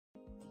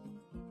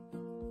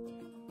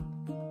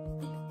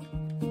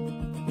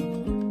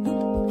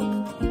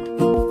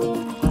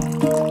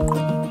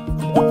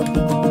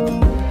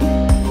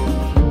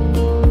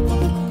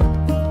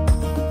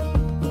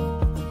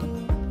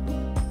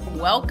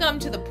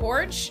to The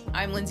Porch.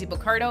 I'm Lindsay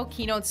Picardo,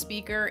 keynote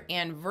speaker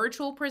and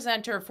virtual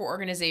presenter for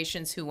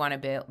organizations who want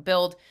to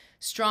build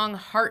strong,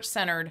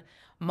 heart-centered,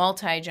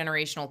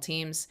 multi-generational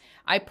teams.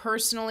 I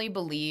personally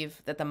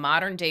believe that the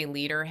modern day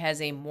leader has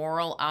a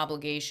moral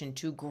obligation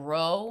to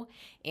grow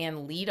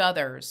and lead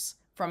others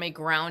from a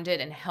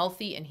grounded and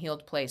healthy and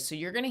healed place. So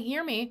you're going to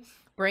hear me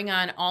bring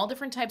on all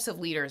different types of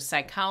leaders,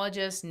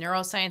 psychologists,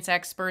 neuroscience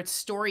experts,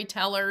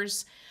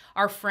 storytellers,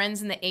 our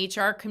friends in the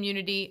HR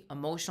community,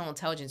 emotional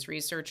intelligence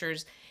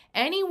researchers,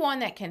 anyone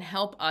that can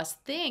help us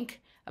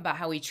think about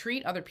how we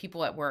treat other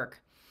people at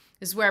work.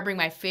 This is where I bring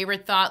my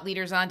favorite thought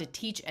leaders on to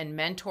teach and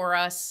mentor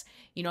us.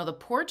 You know, the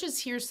porch is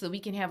here so that we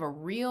can have a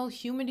real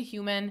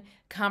human-to-human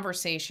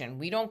conversation.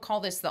 We don't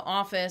call this the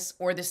office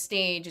or the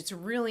stage. It's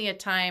really a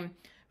time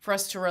for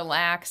us to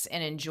relax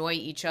and enjoy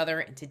each other.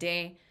 And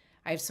today,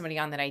 I have somebody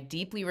on that I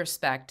deeply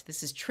respect.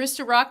 This is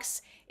Trista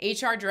Rucks,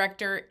 HR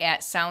Director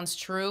at Sounds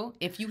True.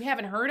 If you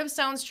haven't heard of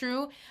Sounds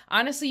True,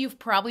 honestly, you've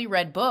probably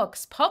read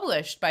books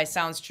published by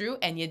Sounds True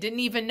and you didn't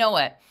even know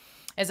it.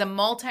 As a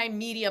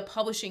multimedia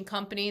publishing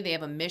company, they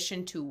have a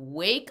mission to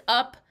wake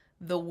up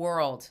the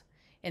world.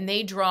 And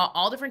they draw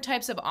all different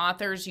types of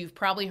authors. You've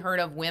probably heard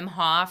of Wim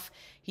Hof.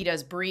 He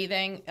does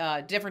breathing,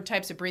 different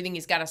types of breathing.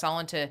 He's got us all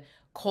into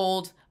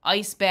cold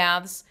ice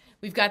baths.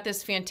 We've got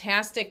this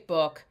fantastic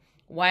book,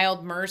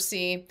 Wild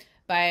Mercy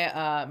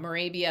by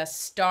Moravia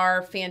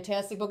Starr.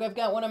 Fantastic book. I've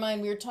got one of mine.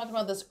 We were talking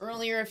about this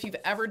earlier. If you've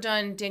ever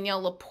done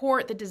Danielle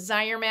Laporte, The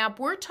Desire Map,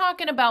 we're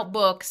talking about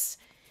books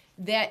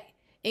that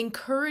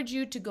encourage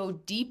you to go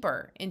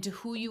deeper into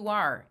who you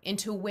are and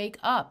to wake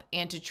up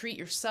and to treat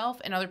yourself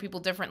and other people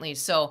differently.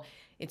 So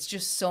it's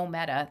just so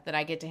meta that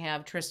I get to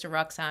have Trista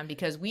Rucks on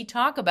because we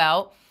talk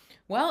about,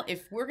 well,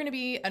 if we're going to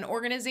be an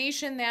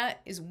organization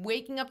that is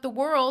waking up the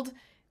world,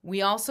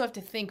 we also have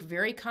to think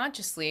very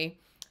consciously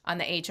on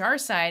the HR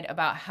side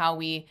about how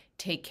we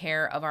take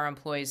care of our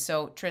employees.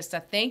 So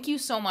Trista, thank you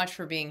so much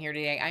for being here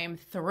today. I am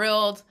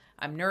thrilled.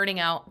 I'm nerding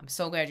out. I'm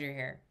so glad you're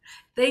here.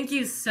 Thank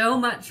you so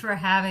much for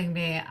having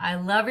me. I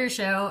love your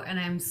show and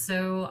I'm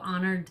so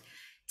honored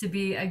to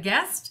be a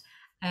guest.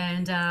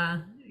 And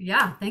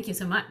yeah, thank you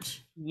so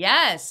much.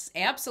 Yes,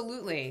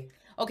 absolutely.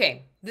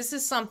 Okay, this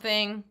is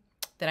something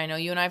that I know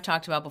you and I have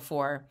talked about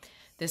before.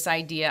 This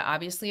idea,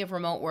 obviously, of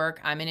remote work.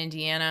 I'm in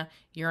Indiana.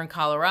 You're in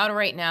Colorado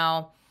right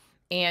now.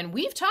 And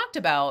we've talked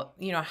about,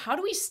 you know, how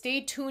do we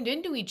stay tuned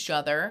into each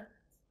other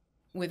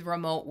with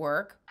remote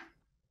work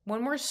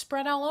when we're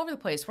spread all over the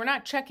place? We're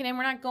not checking in.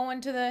 We're not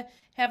going to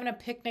having a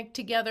picnic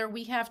together.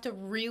 We have to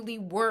really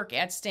work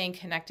at staying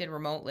connected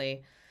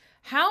remotely.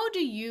 How do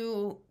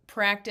you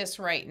practice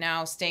right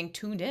now staying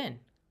tuned in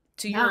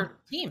to your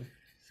team?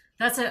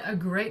 That's a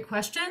great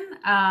question.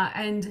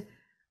 And,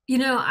 you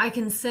know, I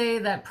can say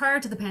that prior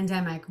to the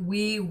pandemic,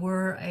 we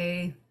were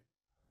a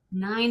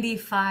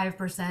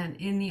 95%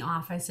 in the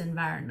office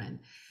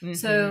environment. Mm-hmm.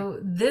 So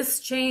this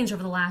change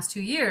over the last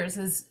 2 years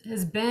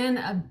has been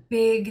a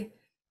big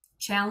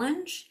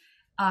challenge.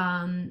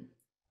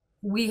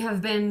 We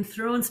have been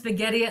throwing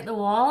spaghetti at the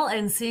wall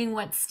and seeing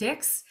what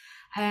sticks.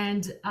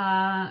 And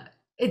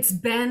it's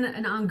been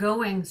an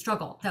ongoing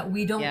struggle that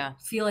we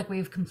don't feel like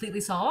we've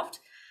completely solved.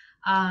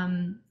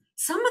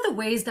 Some of the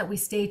ways that we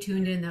stay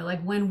tuned in though,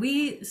 like when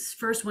we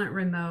first went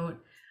remote,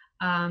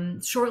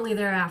 shortly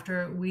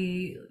thereafter,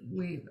 we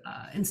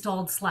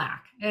installed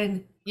Slack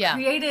and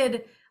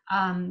created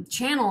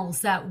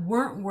channels that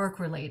weren't work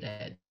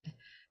related.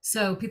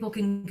 So people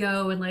can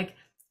go and like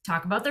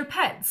talk about their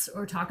pets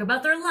or talk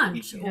about their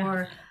lunch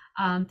or,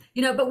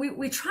 you know, but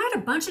we tried a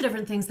bunch of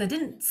different things that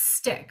didn't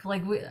stick.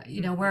 Like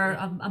we're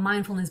a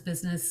mindfulness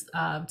business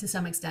to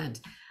some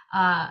extent,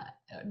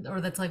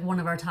 or that's like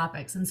one of our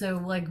topics. And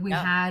so like we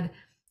had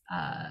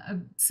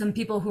some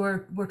people who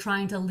were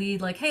trying to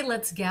lead like, hey,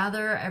 let's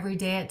gather every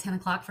day at 10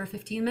 o'clock for a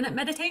 15-minute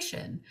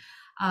meditation.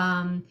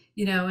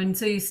 You know, and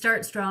so you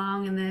start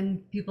strong and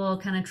then people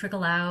kind of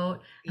trickle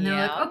out and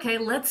they're like, okay,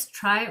 let's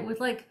try it with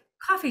like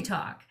coffee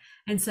talk.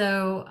 And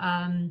so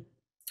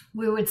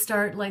we would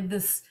start like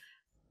this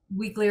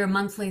weekly or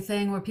monthly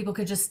thing where people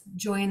could just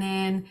join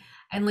in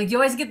and like you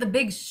always get the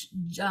big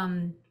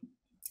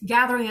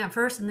gathering at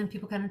first and then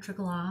people kind of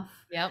trickle off.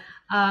 Yep.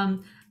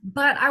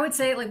 But I would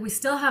say like we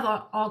still have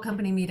all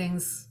company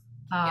meetings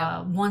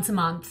once a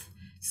month.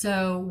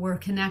 So we're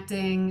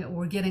connecting,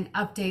 we're getting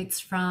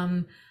updates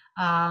from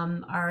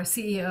our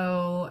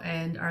CEO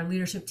and our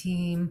leadership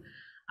team.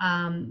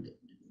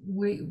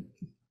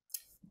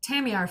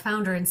 Tammy, our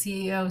founder and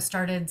CEO,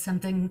 started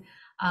something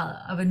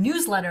of a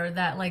newsletter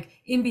that like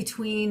in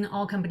between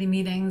all company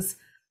meetings,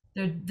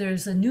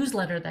 there's a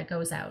newsletter that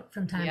goes out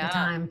from time to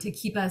time to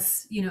keep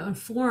us, you know,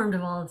 informed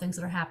of all the things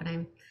that are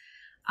happening.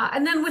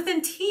 And then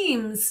within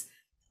teams,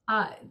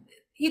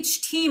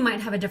 each team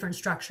might have a different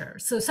structure.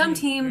 So some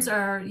teams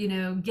are, you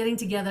know, getting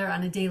together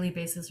on a daily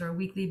basis or a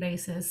weekly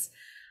basis.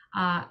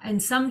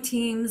 And some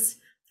teams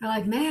are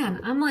like,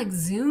 man, I'm like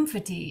Zoom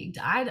fatigued.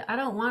 I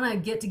don't want to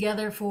get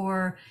together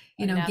for,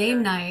 you know,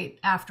 game night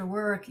after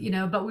work, you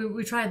know, but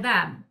we tried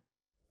that.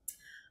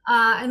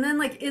 And then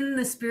like in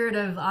the spirit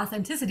of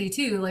authenticity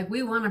too, like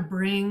we want to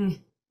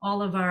bring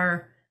all of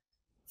our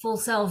full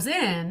selves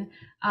in.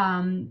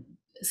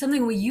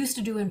 Something we used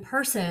to do in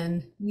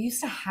person, we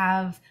used to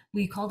have,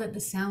 we called it the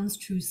Sounds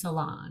True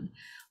Salon,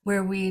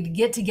 where we'd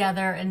get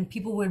together and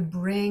people would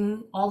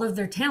bring all of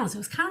their talents. It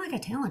was kind of like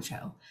a talent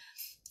show.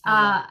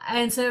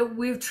 And so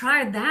we've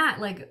tried that.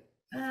 Like,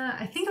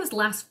 I think it was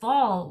last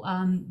fall,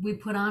 we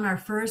put on our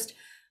first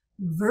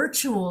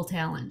virtual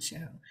talent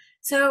show.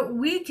 So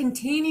we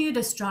continue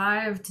to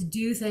strive to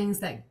do things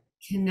that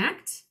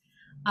connect,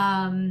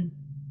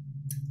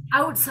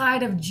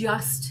 outside of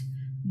just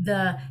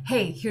the,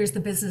 hey, here's the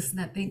business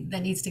that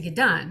needs to get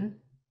done.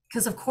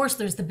 Because of course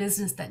there's the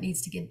business that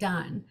needs to get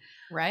done.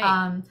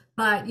 Right.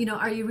 But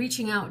are you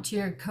reaching out to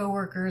your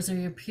coworkers or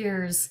your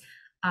peers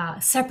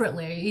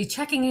separately? Are you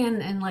checking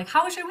in and like,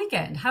 how was your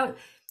weekend?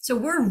 So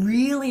we're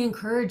really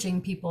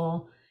encouraging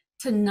people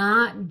to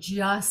not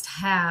just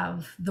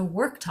have the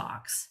work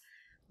talks,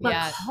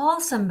 but call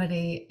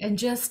somebody and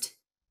just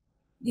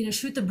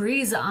shoot the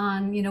breeze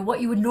on what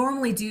you would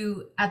normally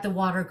do at the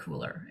water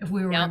cooler if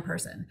we were in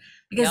person,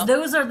 because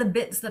those are the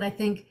bits that I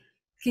think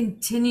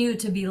continue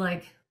to be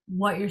like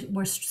what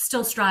we're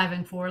still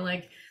striving for,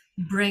 like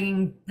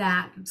bringing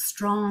that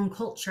strong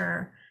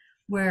culture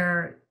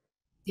where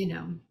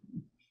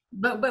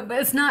but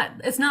it's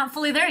not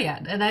fully there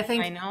yet. And I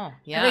think I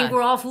think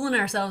we're all fooling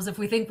ourselves if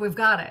we think we've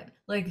got it.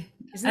 Like,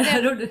 isn't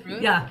that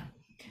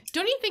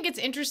don't you think it's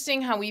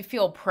interesting how we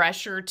feel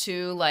pressure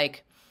to,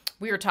 like,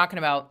 we were talking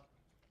about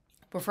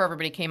before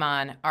everybody came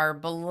on, our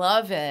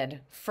beloved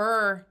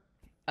fur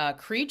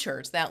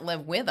creatures that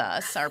live with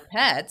us, our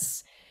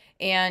pets.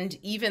 And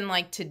even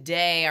like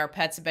today, our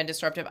pets have been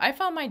disruptive. I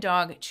found my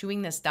dog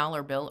chewing this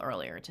dollar bill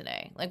earlier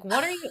today. Like,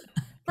 what are you,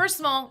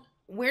 first of all,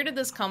 where did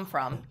this come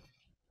from?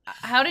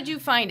 How did you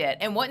find it?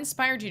 And what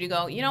inspired you to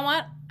go, you know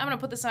what? I'm going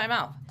to put this in my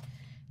mouth.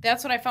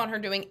 That's what I found her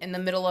doing in the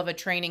middle of a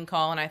training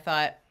call. And I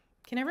thought,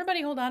 can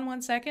everybody hold on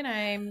 1 second?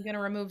 I'm going to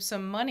remove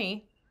some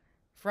money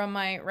from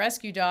my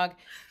rescue dog.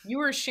 You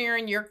were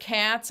sharing your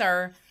cats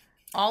are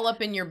all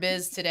up in your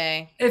biz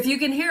today. If you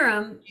can hear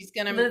them,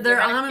 they're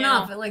on and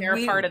off. Like, they're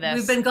a part of this.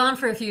 We've been gone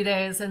for a few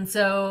days. And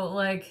so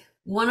like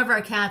one of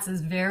our cats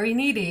is very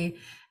needy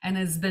and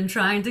has been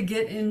trying to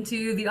get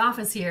into the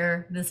office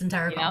here this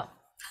entire call.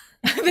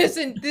 this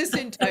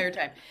entire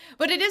time.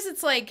 But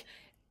it's like,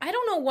 I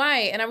don't know why.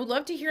 And I would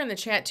love to hear in the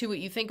chat too, what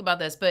you think about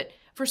this. But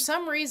for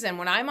some reason,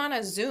 when I'm on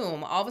a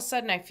Zoom, all of a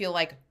sudden I feel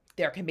like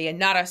there can be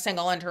not a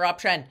single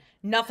interruption.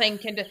 Nothing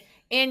can do.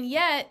 And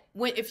yet,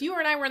 if you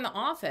and I were in the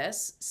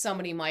office,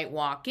 somebody might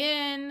walk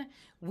in,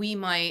 we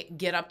might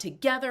get up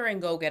together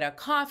and go get a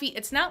coffee.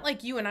 It's not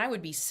like you and I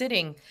would be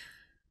sitting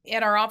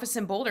at our office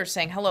in Boulder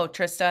saying, hello,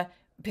 Trista,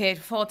 pay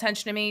full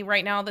attention to me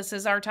right now. This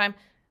is our time.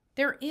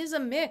 There is a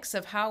mix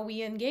of how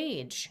we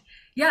engage.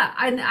 Yeah,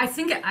 and I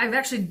think I've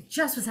actually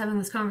just was having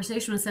this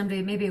conversation with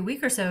somebody maybe a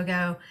week or so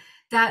ago,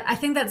 that I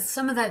think that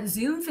some of that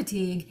Zoom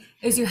fatigue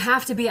is you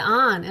have to be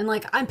on and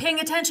like, I'm paying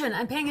attention.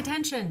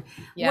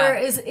 Yeah.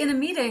 Whereas in a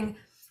meeting,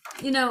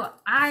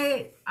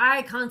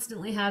 I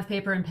constantly have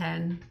paper and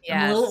pen.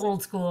 Yes. I'm a little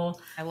old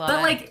school. I love it.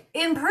 But like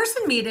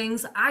in-person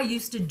meetings, I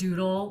used to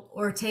doodle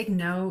or take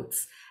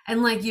notes,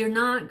 and like you're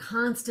not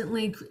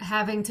constantly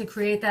having to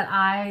create that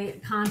eye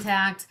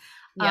contact.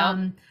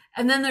 Yep.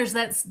 And then there's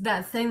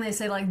that thing they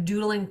say, like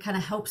doodling kind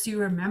of helps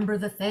you remember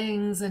the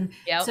things. And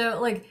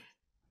so like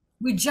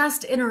we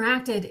just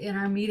interacted in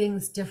our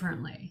meetings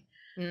differently.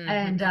 Mm-hmm.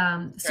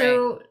 And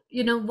so,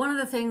 one of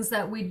the things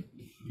that we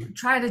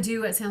try to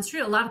do at Sounds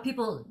True, a lot of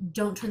people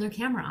don't turn their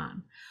camera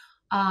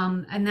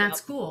on. And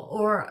that's cool.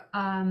 Or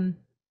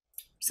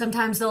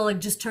sometimes they'll like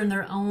just turn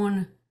their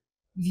own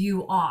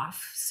view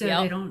off so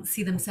they don't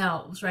see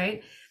themselves,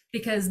 right?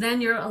 Because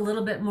then you're a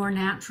little bit more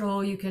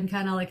natural. You can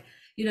kind of like,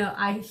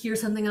 I hear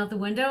something out the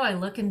window, I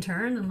look and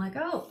turn, and I'm like,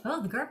 oh,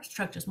 the garbage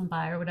truck just went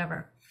by or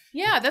whatever.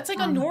 Yeah, that's like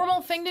a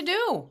normal thing to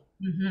do.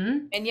 Mm-hmm.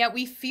 And yet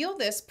we feel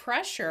this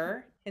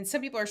pressure, and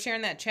some people are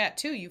sharing that chat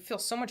too. You feel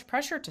so much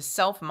pressure to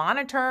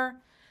self-monitor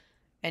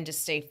and to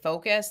stay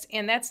focused,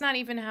 and that's not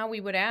even how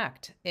we would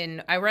act.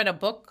 And I read a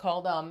book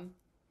called,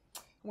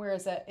 where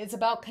is it? It's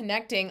about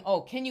connecting.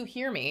 Oh, Can You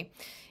Hear Me?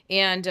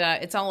 And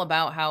it's all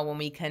about how when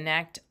we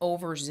connect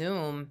over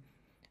Zoom,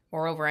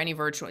 or over any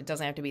virtual, it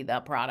doesn't have to be the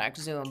product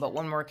Zoom, but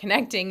when we're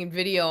connecting in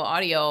video,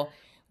 audio,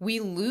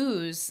 we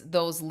lose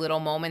those little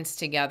moments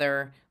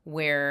together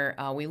where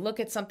we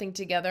look at something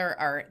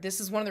together. This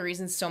is one of the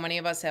reasons so many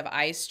of us have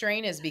eye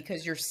strain, is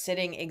because you're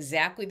sitting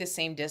exactly the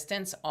same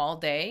distance all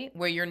day,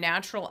 where your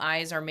natural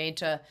eyes are made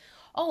to,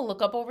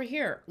 look up over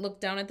here, look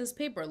down at this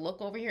paper,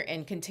 look over here,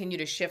 and continue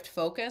to shift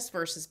focus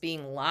versus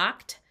being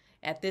locked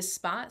at this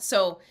spot.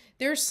 So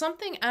there's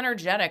something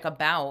energetic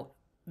about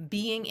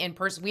being in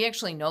person. We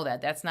actually know that.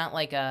 That's not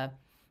like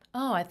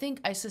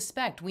I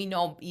suspect. We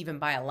know even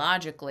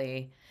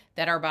biologically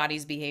that our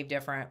bodies behave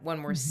different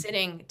when we're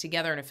sitting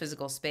together in a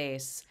physical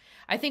space.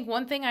 I think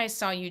one thing I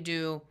saw you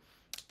do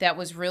that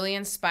was really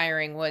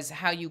inspiring was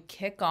how you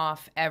kick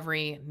off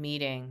every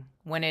meeting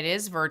when it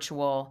is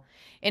virtual.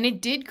 And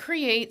it did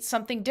create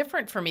something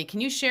different for me. Can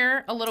you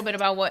share a little bit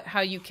about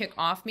how you kick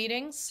off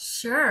meetings?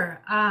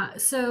 Sure.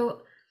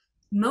 So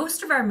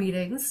most of our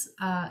meetings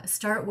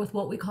start with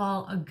what we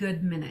call a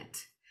good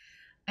minute.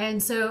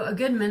 And so a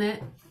good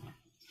minute,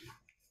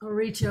 I'll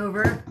reach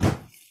over.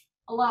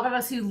 A lot of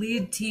us who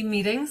lead team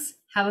meetings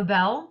have a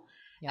bell.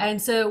 Yep.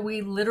 And so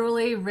we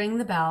literally ring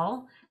the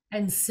bell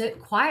and sit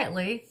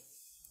quietly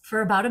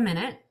for about a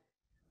minute,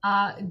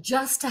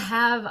 just to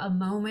have a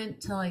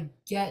moment to like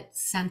get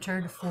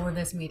centered for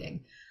this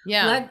meeting.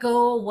 Yeah. Let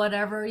go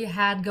whatever you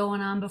had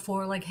going on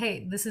before, like,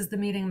 hey, this is the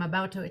meeting I'm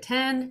about to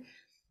attend.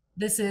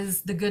 This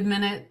is the good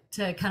minute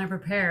to kind of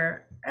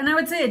prepare. And I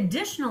would say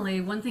additionally,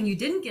 one thing you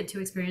didn't get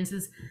to experience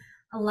is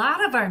a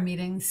lot of our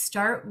meetings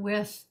start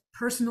with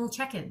personal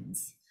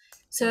check-ins.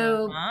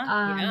 So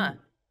Yeah.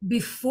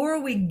 before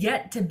we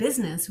get to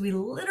business, we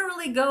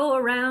literally go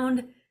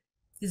around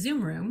the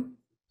Zoom room,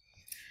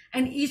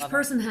 and each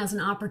person has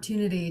an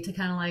opportunity to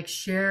kind of like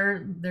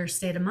share their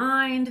state of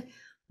mind,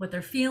 what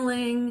they're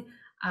feeling,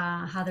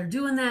 how they're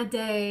doing that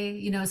day.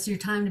 You know, it's your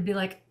time to be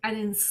like, I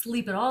didn't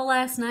sleep at all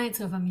last night,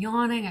 so if I'm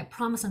yawning, I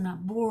promise I'm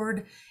not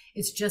bored.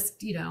 It's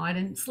just, you know, I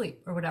didn't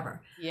sleep or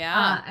whatever.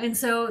 Yeah. And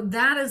so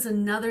that is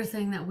another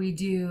thing that we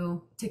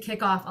do to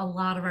kick off a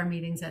lot of our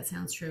meetings. That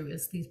sounds true,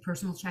 is these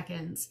personal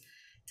check-ins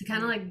to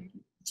kind of like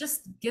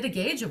just get a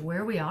gauge of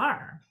where we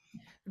are.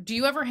 Do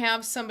you ever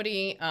have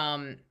somebody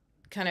kind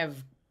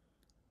of,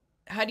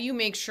 how do you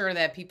make sure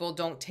that people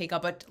don't take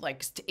up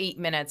 8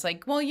 minutes?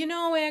 Like, well, you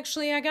know,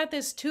 actually, I got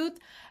this tooth.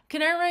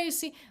 Can I write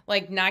see?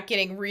 Like, not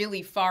getting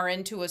really far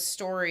into a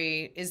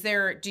story.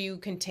 Do you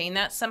contain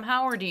that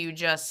somehow, or do you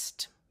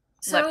just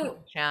let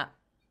people chat?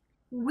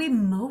 We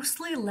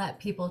mostly let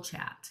people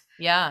chat.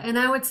 Yeah. And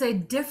I would say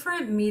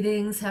different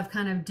meetings have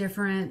kind of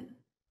different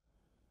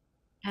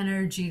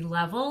energy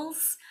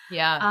levels.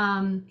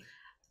 Yeah.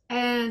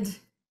 And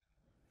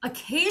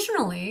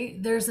occasionally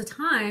there's a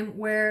time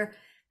where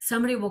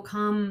somebody will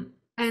come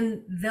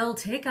and they'll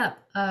take up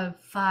a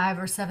 5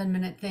 or 7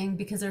 minute thing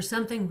because there's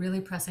something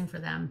really pressing for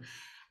them.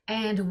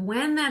 And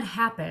when that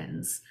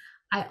happens,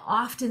 I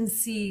often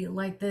see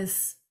like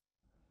this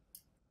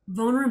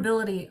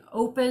vulnerability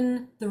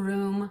open the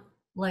room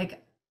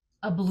like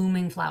a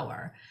blooming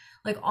flower.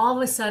 Like all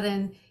of a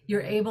sudden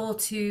you're able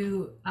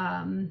to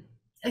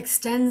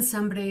extend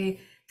somebody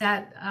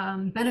that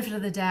benefit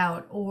of the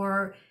doubt,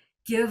 or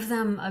give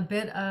them a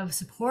bit of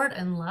support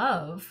and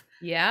love.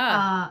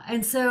 Yeah.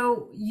 And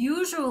so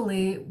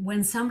usually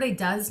when somebody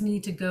does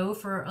need to go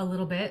for a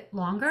little bit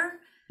longer,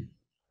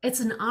 it's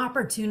an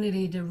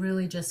opportunity to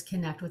really just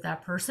connect with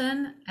that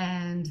person,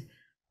 and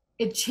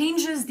it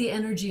changes the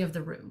energy of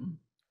the room.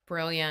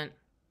 Brilliant.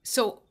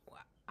 So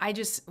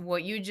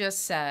what you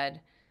just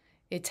said,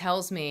 it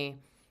tells me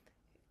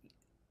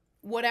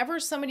whatever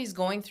somebody's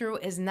going through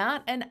is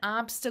not an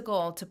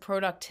obstacle to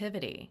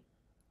productivity.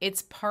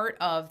 It's part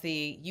of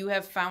you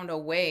have found a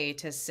way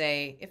to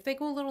say, if they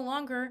go a little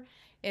longer,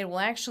 it will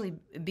actually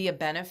be a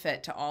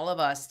benefit to all of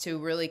us to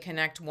really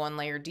connect one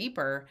layer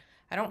deeper.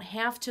 I don't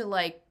have to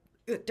like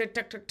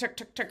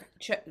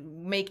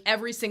make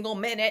every single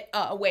minute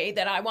a way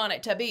that I want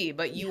it to be,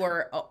 but you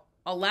are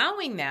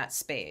allowing that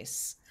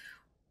space.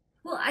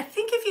 Well, I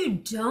think if you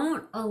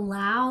don't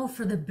allow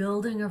for the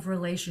building of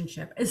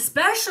relationship,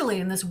 especially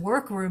in this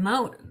work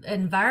remote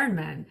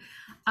environment,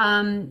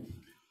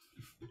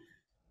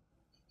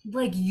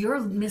 like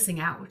you're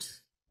missing out.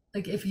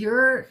 Like if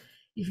your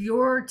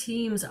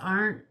teams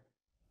aren't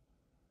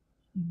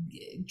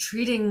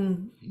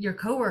treating your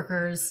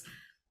coworkers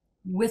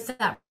with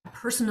that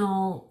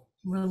personal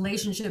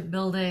relationship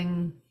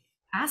building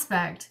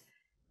aspect,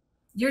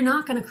 you're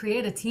not going to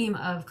create a team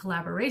of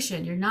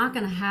collaboration. You're not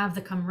going to have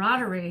the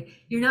camaraderie.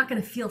 You're not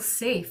going to feel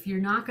safe.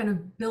 You're not going to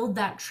build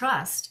that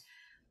trust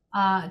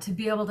to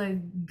be able to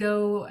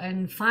go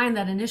and find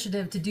that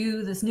initiative to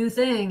do this new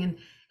thing. And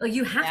like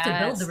you have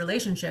to build the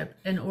relationship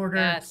in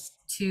order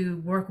to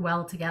work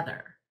well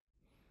together.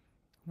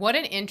 What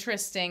an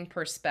interesting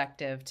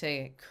perspective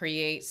to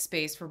create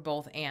space for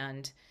both.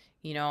 And,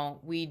 you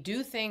know, we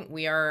do think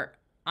we are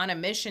on a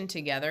mission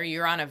together.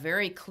 You're on a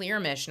very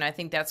clear mission. I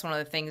think that's one of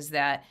the things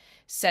that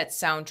sets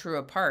Sound True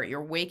apart.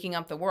 You're waking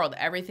up the world.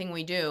 Everything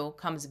we do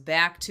comes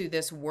back to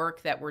this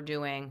work that we're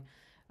doing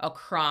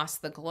across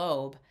the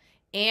globe.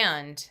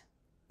 And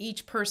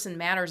each person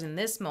matters in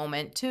this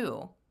moment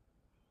too.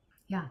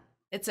 Yeah.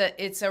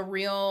 It's a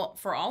real,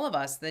 for all of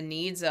us, the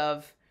needs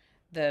of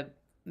the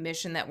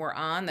mission that we're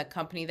on, the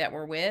company that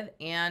we're with,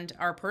 and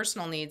our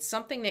personal needs,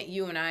 something that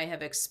you and I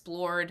have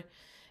explored.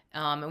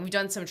 And we've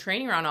done some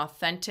training around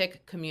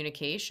authentic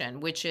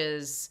communication, which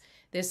is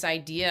this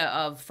idea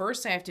of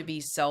first I have to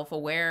be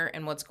self-aware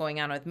in what's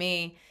going on with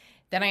me.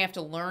 Then I have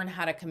to learn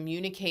how to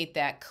communicate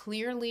that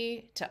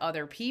clearly to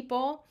other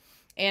people,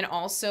 and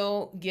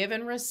also give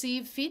and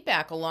receive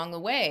feedback along the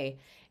way.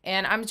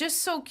 And I'm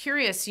just so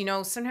curious, you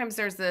know, sometimes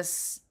there's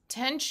this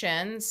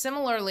tension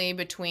similarly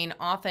between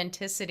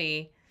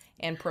authenticity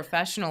and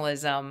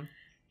professionalism.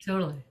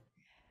 Totally.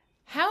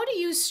 How do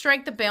you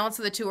strike the balance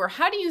of the two, or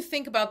how do you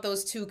think about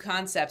those two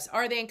concepts?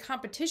 Are they in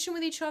competition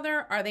with each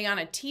other? Are they on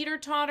a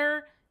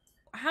teeter-totter?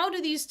 How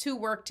do these two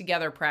work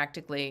together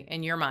practically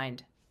in your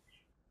mind?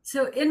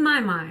 So in my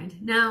mind,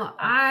 now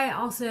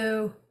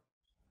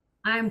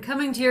I'm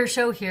coming to your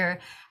show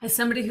here as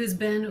somebody who's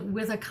been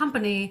with a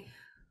company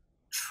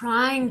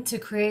trying to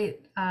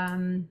create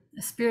a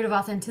spirit of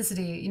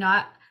authenticity.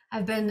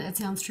 I've been, it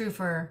sounds true,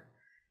 for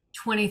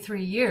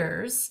 23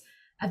 years.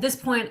 At this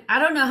point, I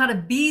don't know how to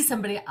be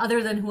somebody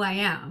other than who I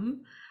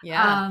am.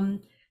 Yeah.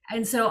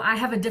 And so I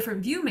have a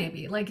different view,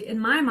 maybe. Like in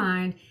my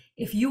mind,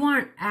 if you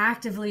aren't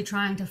actively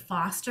trying to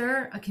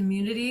foster a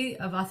community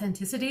of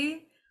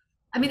authenticity,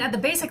 I mean, at the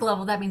basic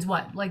level, that means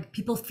what? Like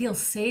people feel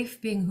safe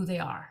being who they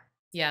are.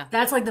 Yeah.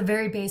 That's like the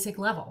very basic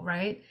level,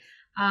 right?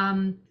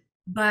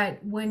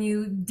 But when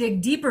you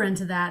dig deeper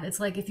into that,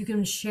 it's like if you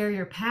can share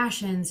your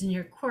passions and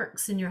your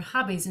quirks and your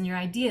hobbies and your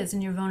ideas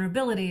and your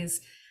vulnerabilities,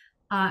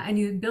 and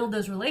you build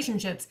those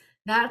relationships,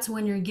 that's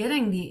when you're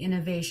getting the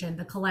innovation,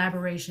 the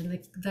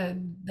collaboration,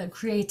 the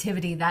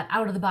creativity, that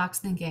out of the box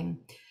thinking,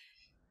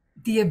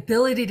 the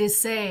ability to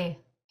say,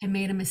 I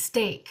made a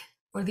mistake,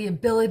 or the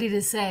ability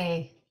to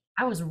say,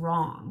 I was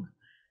wrong.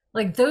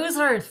 Like those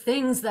are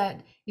things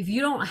that if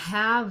you don't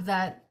have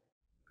that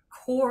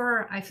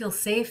core, I feel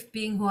safe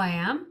being who I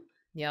am,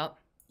 Yep.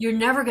 you're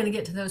never going to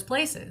get to those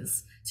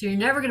places. So you're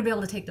never going to be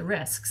able to take the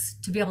risks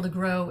to be able to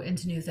grow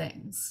into new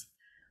things.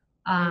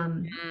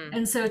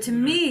 And so to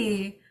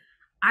me,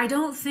 I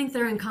don't think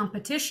they're in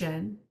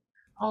competition,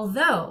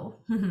 although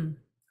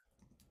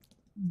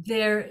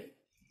there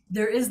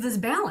is this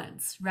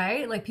balance,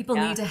 right? Like people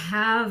Yeah. need to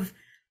have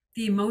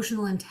the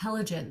emotional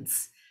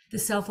intelligence, the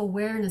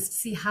self-awareness to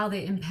see how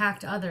they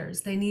impact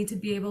others. They need to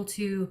be able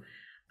to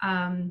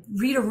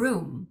read a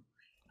room.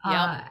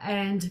 Yep.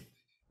 And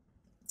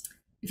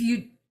if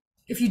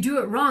you do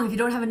it wrong, if you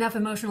don't have enough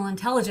emotional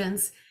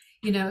intelligence,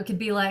 it could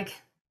be like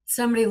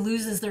somebody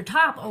loses their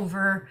top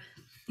over,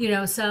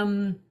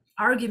 some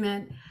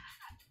argument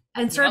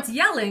and starts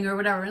yelling or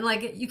whatever. And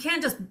like, you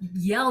can't just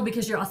yell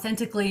because you're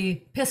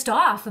authentically pissed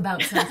off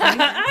about something.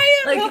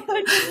 I am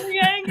authentically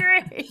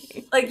angry.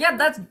 Like, yeah,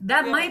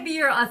 that might be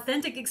your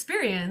authentic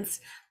experience,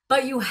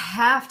 but you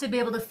have to be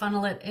able to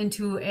funnel it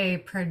into a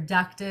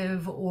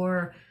productive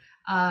or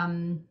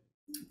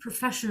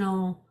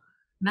professional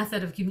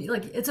method of community.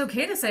 Like, it's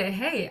okay to say,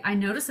 hey, I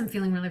notice I'm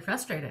feeling really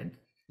frustrated.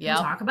 Can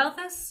we talk about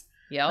this?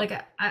 Yeah. Like,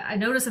 I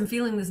notice I'm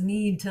feeling this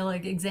need to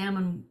like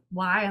examine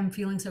why I'm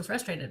feeling so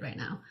frustrated right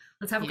now.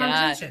 Let's have a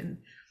conversation.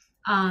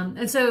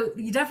 And so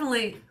you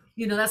definitely,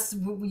 that's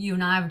you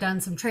and I have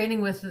done some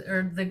training with,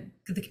 or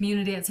the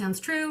community at Sounds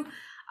True.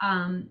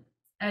 And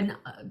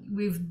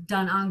we've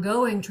done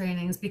ongoing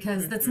trainings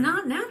because that's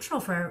not natural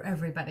for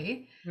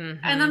everybody. And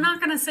I'm not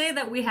going to say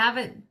that we have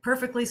it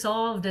perfectly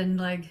solved and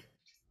like,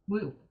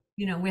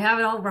 we have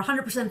it all, we're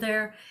 100%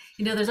 there.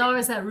 There's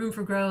always that room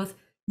for growth.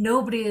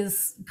 Nobody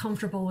is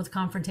comfortable with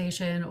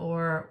confrontation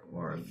or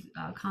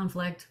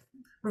conflict,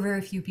 or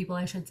very few people,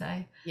 I should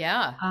say.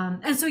 Yeah.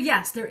 And so,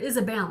 yes, there is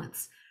a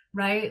balance,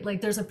 right? Like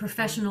there's a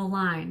professional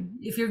line.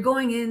 If you're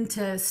going in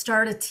to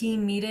start a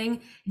team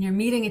meeting and you're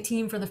meeting a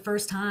team for the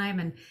first time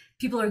and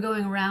people are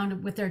going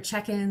around with their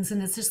check-ins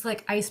and it's just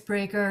like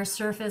icebreaker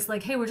surface,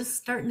 like, hey, we're just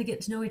starting to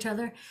get to know each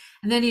other.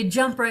 And then you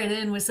jump right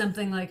in with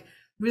something like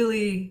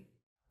really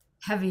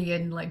heavy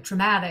and like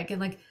traumatic,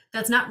 and like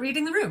that's not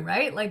reading the room,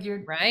 right? Like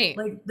you're right.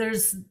 Like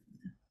there's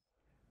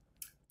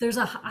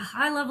a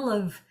high level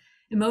of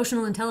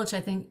emotional intelligence,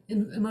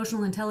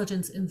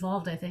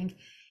 involved, I think,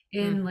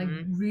 in like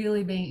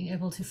really being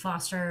able to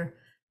foster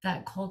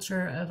that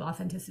culture of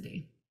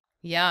authenticity.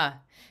 Yeah.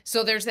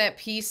 So there's that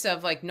piece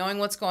of like knowing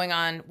what's going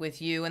on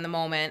with you in the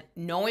moment,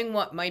 knowing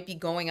what might be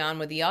going on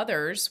with the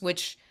others,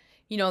 which,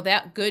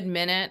 that good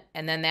minute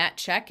and then that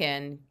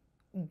check-in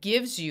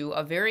gives you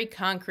a very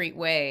concrete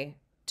way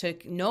to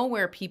know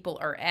where people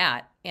are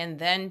at and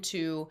then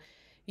to,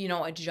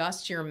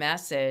 adjust your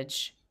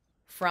message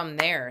from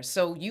there.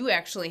 So you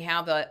actually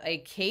have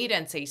a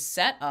cadence, a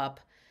setup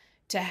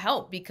to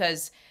help,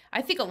 because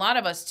I think a lot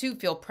of us too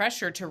feel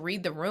pressure to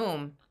read the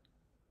room.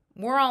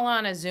 We're all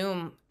on a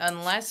Zoom.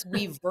 Unless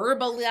we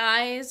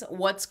verbalize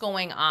what's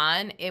going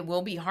on, it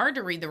will be hard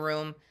to read the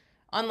room.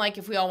 Unlike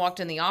if we all walked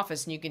in the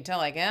office and you can tell,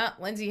 like,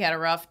 Lindsay had a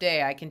rough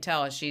day. I can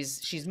tell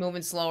she's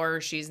moving slower.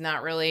 She's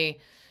not really,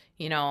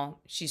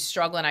 she's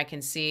struggling. I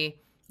can see.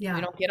 Yeah.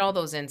 We don't get all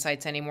those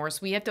insights anymore. So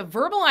we have to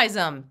verbalize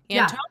them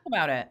and talk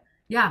about it.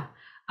 Yeah.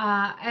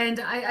 And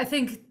I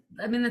think,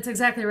 that's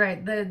exactly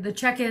right. The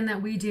check-in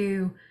that we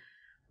do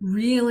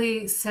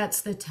really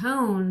sets the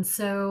tone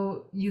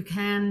so you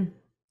can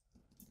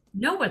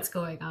know what's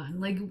going on.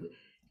 Like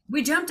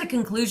we jump to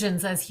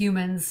conclusions as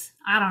humans.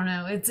 I don't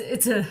know.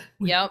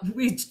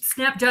 We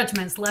snap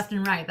judgments left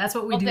and right. That's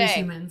what we do as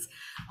humans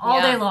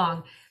all day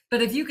long.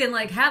 But if you can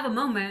like have a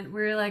moment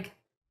where you're like,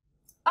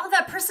 oh,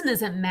 that person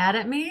isn't mad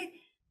at me.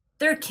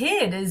 Their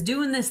kid is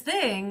doing this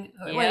thing,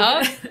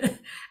 like,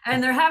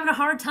 and they're having a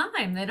hard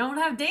time. They don't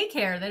have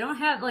daycare. They don't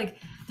have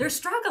they're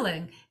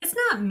struggling. It's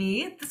not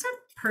me. It's not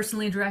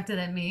personally directed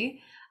at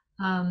me.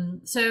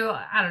 So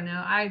I don't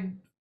know.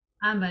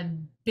 I'm a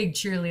big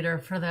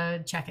cheerleader for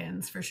the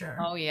check-ins for sure.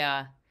 Oh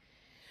yeah.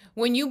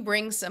 When you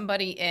bring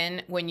somebody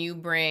in, when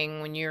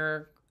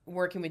you're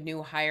working with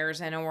new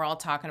hires. I know we're all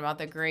talking about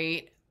the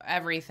great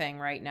everything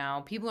right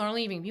now. People are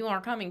leaving, people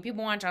are coming,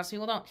 people want jobs,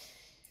 people don't.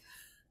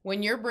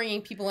 When you're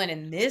bringing people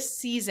in this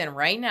season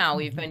right now,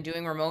 we've been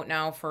doing remote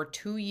now for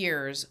 2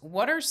 years.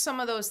 What are some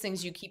of those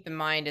things you keep in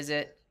mind as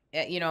it,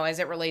 as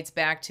it relates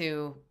back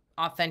to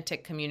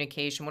authentic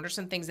communication? What are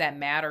some things that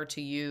matter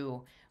to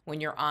you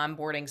when you're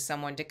onboarding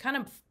someone to kind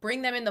of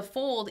bring them in the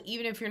fold,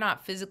 even if you're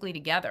not physically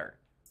together?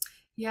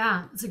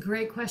 Yeah, it's a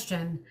great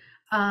question.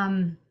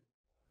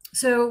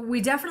 So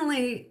we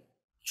definitely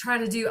try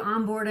to do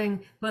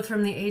onboarding both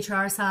from the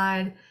HR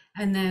side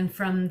and then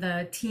from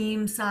the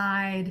team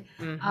side,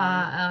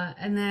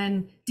 and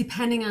then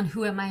depending on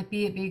who it might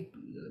be,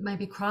 it might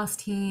be cross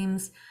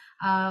teams.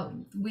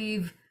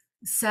 We've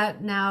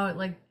set now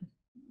like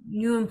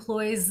new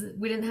employees.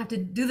 We didn't have to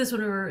do this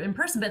when we were in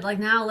person, but like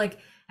now, like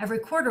every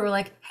quarter, we're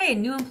like, hey,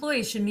 new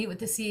employees should meet with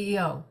the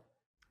CEO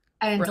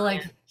and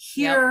Brilliant. like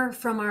hear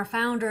from our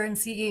founder and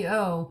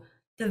CEO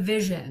the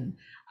vision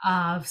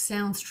of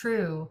Sounds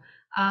True.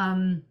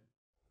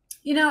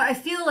 I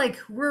feel like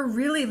we're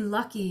really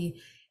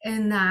lucky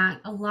in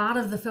that a lot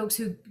of the folks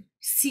who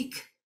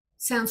seek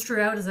Sounds True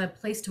out as a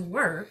place to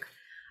work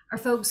are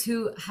folks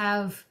who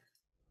have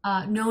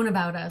known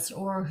about us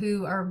or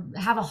who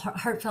have a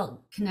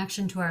heartfelt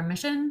connection to our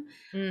mission.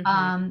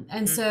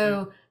 And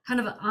so kind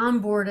of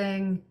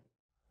onboarding,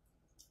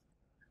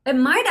 it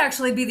might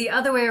actually be the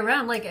other way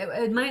around. Like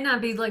it might not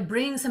be like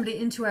bringing somebody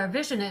into our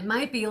vision. It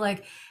might be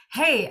like,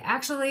 hey,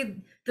 actually,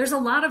 there's a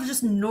lot of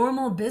just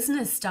normal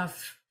business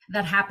stuff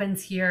that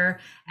happens here.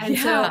 And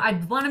so I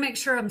want to make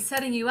sure I'm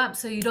setting you up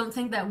so you don't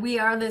think that we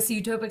are this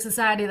utopic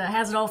society that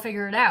has it all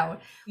figured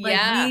out.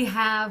 Like we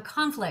have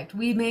conflict,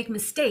 we make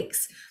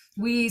mistakes,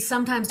 we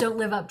sometimes don't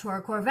live up to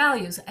our core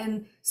values.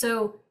 And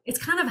so it's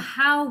kind of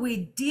how we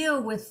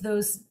deal with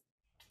those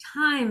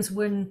times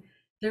when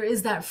there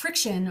is that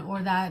friction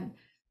or that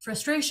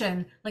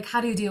frustration, like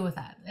how do you deal with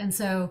that? And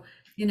so,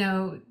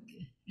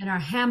 in our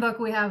handbook,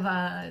 we have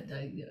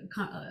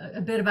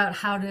a bit about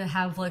how to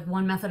have like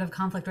one method of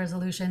conflict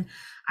resolution.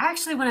 I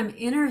actually, when I'm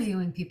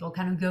interviewing people,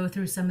 kind of go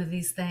through some of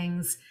these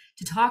things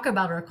to talk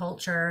about our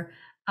culture.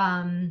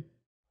 And,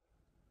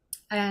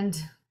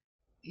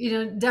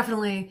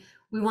 definitely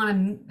we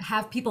want to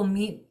have people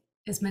meet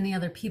as many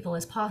other people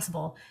as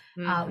possible.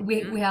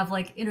 We have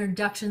like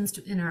introductions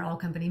in our all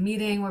company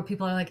meeting where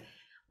people are like,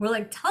 we're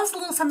like, tell us a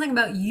little something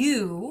about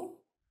you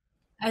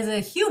as a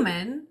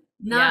human,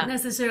 not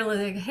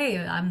necessarily like, hey,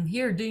 I'm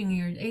here doing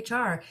your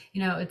HR.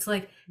 It's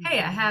like, hey,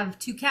 I have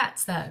 2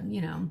 cats that,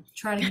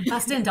 try to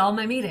bust into all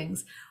my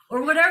meetings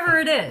or whatever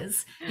it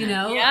is,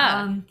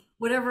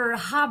 whatever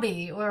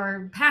hobby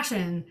or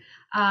passion.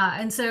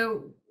 And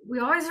so we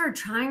always are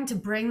trying to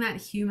bring that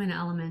human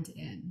element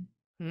in.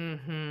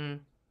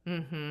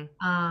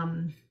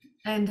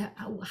 And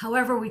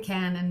however we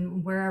can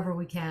and wherever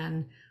we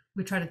can,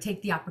 we try to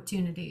take the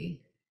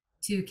opportunity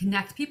to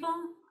connect people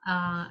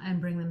and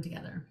bring them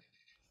together.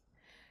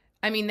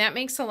 I mean, that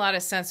makes a lot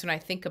of sense when I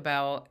think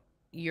about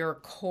your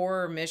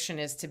core mission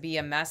is to be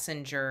a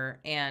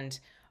messenger, and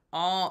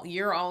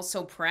you're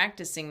also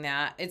practicing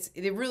that.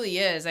 It really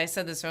is. I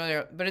said this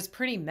earlier, but it's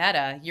pretty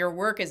meta. Your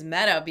work is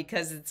meta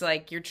because it's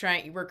like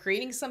we're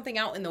creating something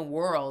out in the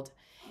world,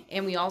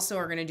 and we also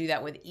are going to do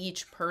that with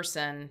each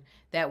person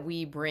that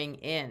we bring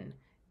in,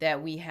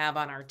 that we have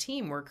on our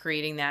team. We're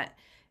creating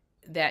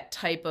that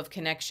type of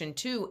connection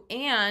too.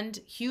 And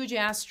huge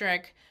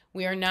asterisk,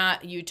 we are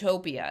not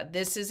utopia.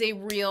 This is a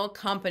real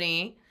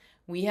company.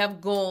 We have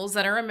goals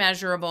that are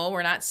immeasurable.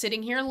 We're not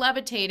sitting here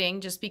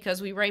levitating just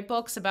because we write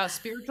books about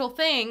spiritual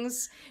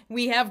things.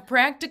 We have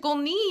practical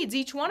needs,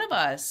 each one of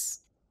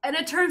us. And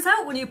it turns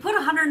out when you put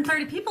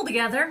 130 people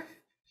together,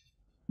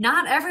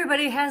 not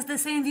everybody has the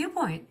same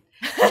viewpoint.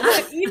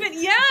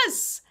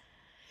 Yes.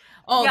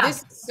 Oh,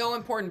 this is so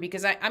important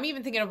because I'm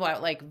even thinking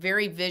about like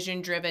very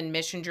vision-driven,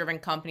 mission-driven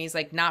companies,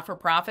 like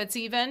not-for-profits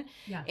even.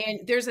 Yeah.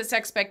 And there's this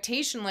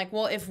expectation like,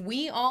 well, if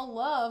we all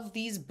love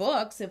these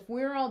books, if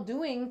we're all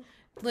doing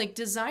like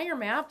Desire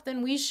Map,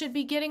 then we should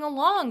be getting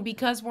along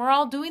because we're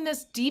all doing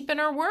this deep in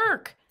our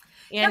work.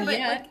 And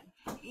yet,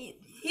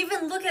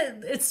 even look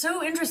at, it's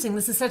so interesting.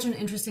 This is such an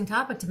interesting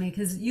topic to me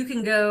because you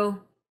can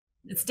go,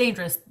 it's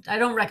dangerous. I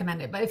don't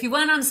recommend it. But if you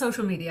went on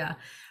social media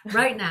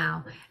right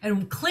now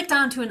and clicked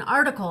onto an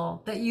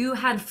article that you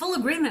had full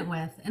agreement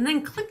with, and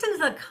then clicked into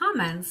the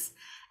comments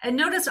and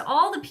noticed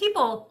all the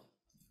people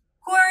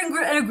who are in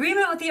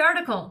agreement with the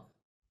article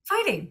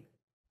fighting.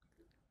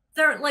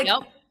 They're like,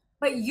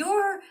 but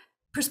your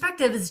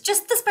perspective is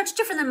just this much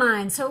different than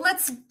mine. So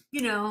let's,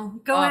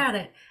 go at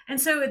it. And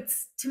so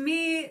it's, to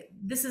me,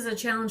 this is a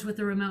challenge with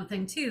the remote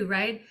thing too,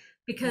 right?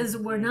 Because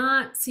we're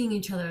not seeing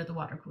each other at the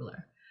water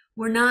cooler.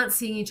 We're not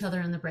seeing each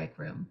other in the break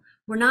room.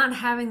 We're not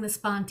having the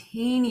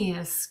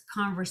spontaneous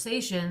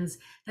conversations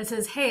that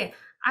says, hey,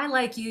 I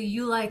like you,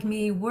 you like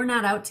me. We're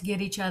not out to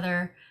get each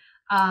other.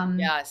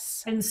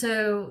 yes. And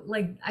so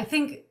like, I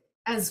think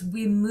as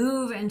we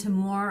move into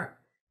more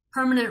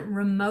permanent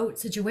remote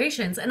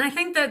situations, and I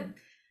think that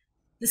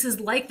this is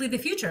likely the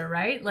future,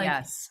 right? Like,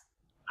 yes.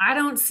 I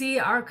don't see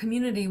our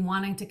community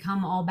wanting to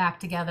come all back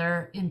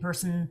together in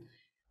person.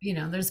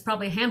 There's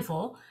probably a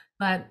handful,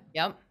 but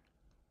Yep.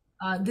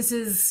 this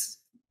is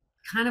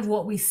kind of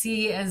what we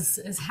see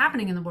as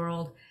happening in the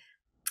world.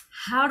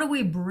 How do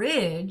we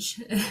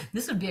bridge?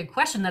 This would be a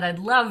question that I'd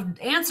love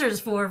answers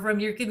for from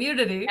your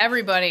community.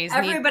 Everybody needs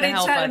to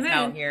help us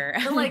out here.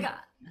 But like,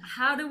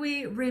 how do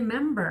we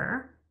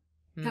remember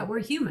that we're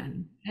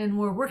human and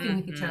we're working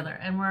with each other,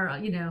 and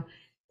we're,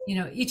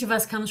 each of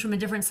us comes from a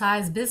different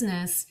size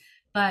business,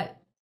 but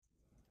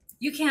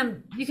you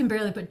can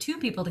barely put two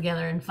people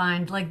together and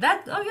find like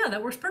that. Oh yeah,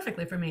 that works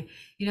perfectly for me.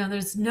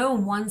 There's no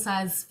one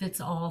size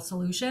fits all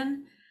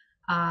solution.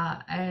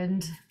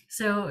 And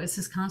so it's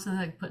just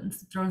constantly like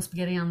throwing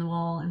spaghetti on the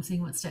wall and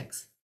seeing what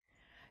sticks.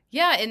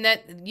 Yeah, and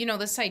that,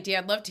 this idea,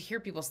 I'd love to hear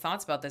people's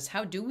thoughts about this.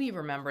 How do we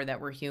remember that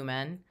we're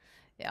human?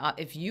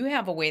 If you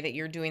have a way that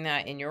you're doing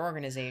that in your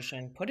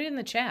organization, put it in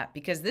the chat,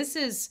 because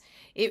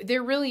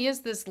there really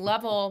is this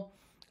level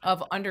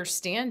of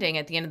understanding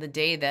at the end of the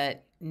day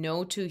that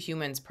no two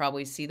humans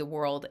probably see the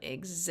world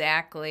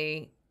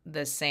exactly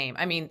the same.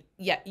 I mean,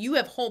 yeah, you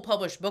have whole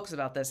published books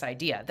about this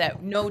idea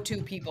that no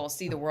two people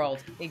see the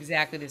world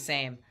exactly the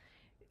same.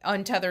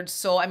 Untethered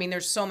soul. I mean,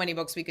 there's so many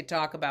books we could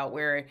talk about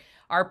where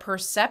our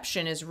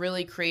perception is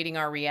really creating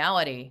our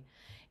reality.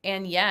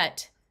 And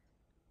yet,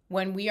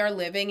 when we are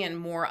living in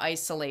more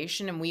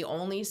isolation and we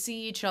only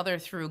see each other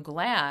through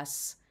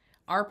glass,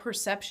 our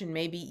perception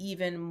may be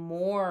even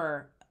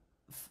more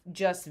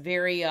just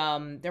very,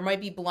 there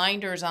might be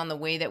blinders on the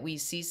way that we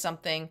see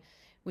something.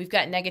 We've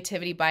got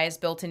negativity bias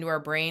built into our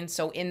brain.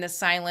 So in the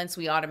silence,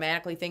 we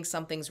automatically think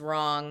something's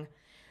wrong.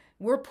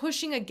 We're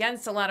pushing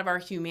against a lot of our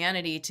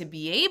humanity to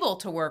be able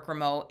to work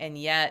remote, and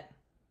yet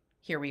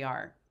here we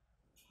are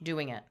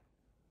doing it.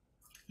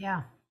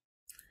 Yeah.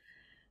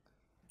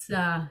 It's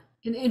an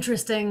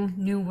interesting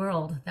new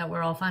world that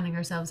we're all finding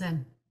ourselves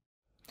in.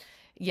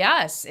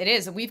 Yes, it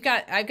is.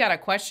 I've got a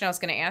question I was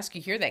going to ask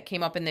you here that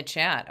came up in the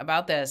chat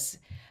about this.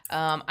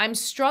 I'm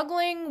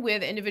struggling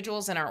with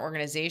individuals in our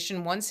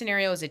organization. One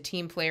scenario is a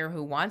team player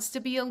who wants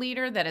to be a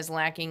leader that is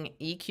lacking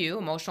EQ,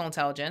 emotional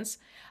intelligence.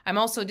 I'm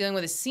also dealing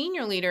with a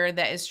senior leader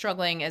that is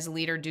struggling as a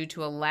leader due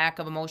to a lack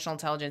of emotional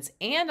intelligence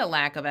and a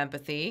lack of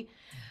empathy.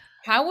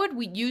 How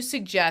would you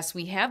suggest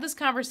we have this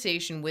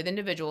conversation with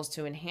individuals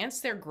to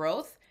enhance their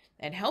growth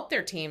and help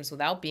their teams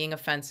without being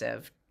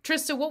offensive?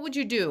 Trista, what would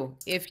you do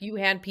if you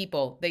had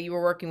people that you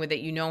were working with that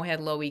had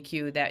low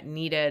EQ that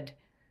needed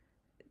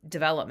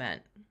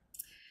development?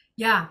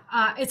 Yeah,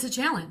 it's a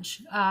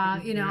challenge.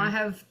 I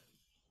have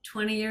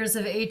 20 years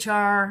of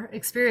HR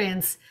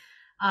experience.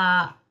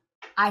 I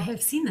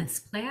have seen this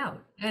play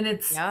out, and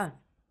it's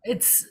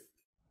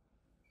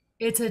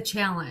a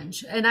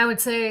challenge. And I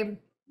would say,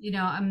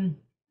 I'm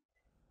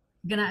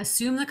gonna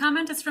assume the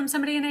comment is from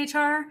somebody in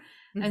HR,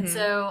 and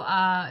so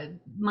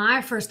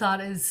my first thought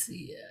is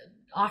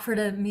offer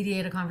to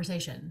mediate a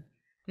conversation.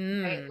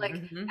 Right? Like,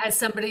 as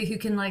somebody who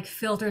can like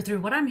filter through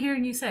what I'm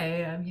hearing you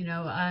say,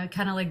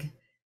 kind of like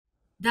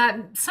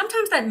that.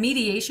 Sometimes that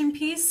mediation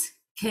piece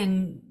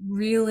can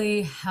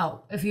really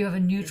help if you have a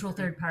neutral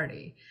third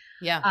party.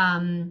 Yeah.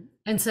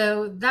 And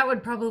so that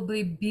would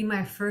probably be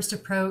my first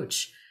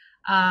approach.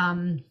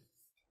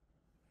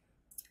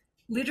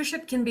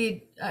 Leadership can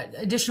be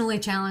additionally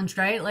challenged,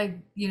 right? Like,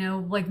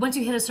 like once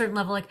you hit a certain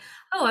level, like,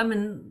 oh,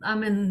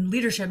 I'm in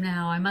leadership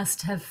now, I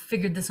must have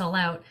figured this all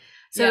out.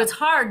 So it's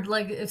hard,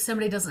 like, if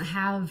somebody doesn't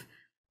have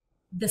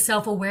the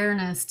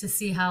self-awareness to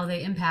see how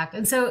they impact.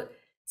 And so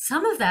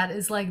some of that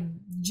is like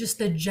just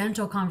the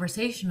gentle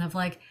conversation of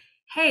like,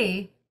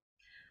 hey,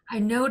 I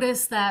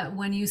noticed that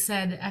when you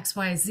said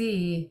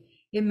XYZ,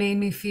 it made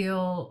me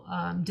feel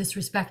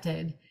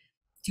disrespected.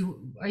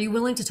 Are you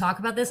willing to talk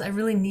about this? I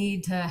really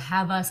need to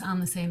have us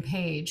on the same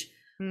page.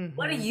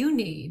 What do you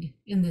need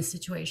in this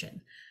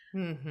situation?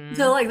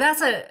 So like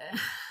that's a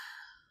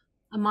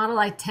model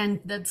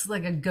that's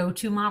like a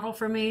go-to model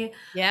for me.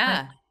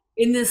 Yeah. Like,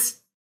 in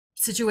this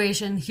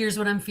situation, here's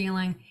what I'm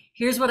feeling.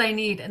 Here's what I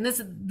need. And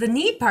the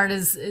need part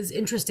is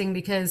interesting,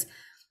 because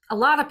a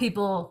lot of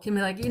people can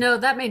be like,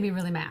 that made me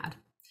really mad.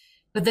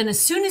 But then as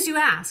soon as you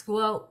ask,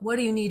 well, what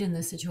do you need in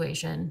this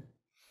situation?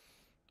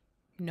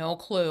 No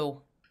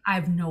clue. I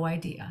have no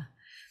idea.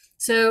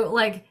 So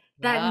like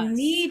that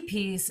need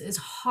piece is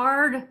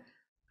hard,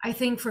 I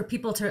think, for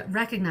people to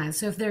recognize.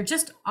 So if they're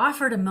just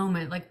offered a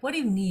moment, like, what do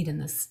you need in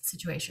this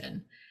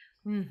situation?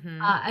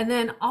 And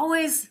then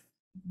always,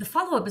 the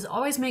follow-up is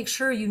always make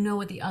sure you know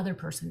what the other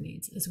person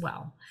needs as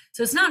well.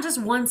 So it's not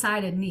just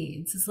one-sided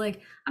needs. It's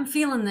like, I'm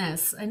feeling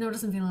this. I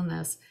notice I'm feeling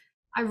this.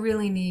 I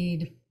really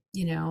need,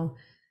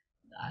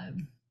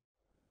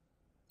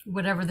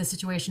 whatever the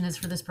situation is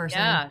for this person.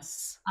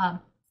 Yes.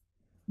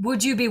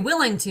 Would you be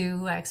willing to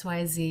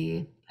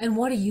XYZ? And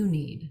what do you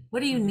need? What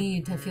do you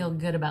need to feel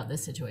good about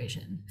this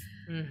situation?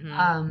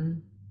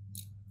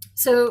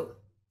 So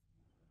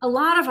a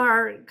lot of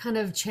our kind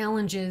of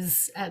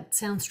challenges at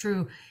Sounds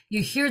True,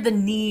 you hear the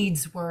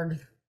needs word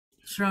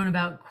thrown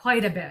about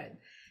quite a bit,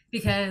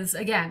 because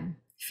again,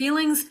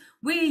 feelings,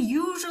 we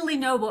usually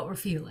know what we're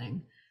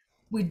feeling.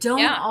 We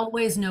don't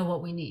always know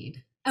what we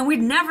need. And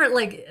we'd never,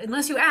 like,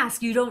 unless you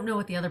ask, you don't know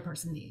what the other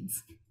person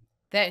needs.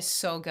 That is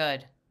so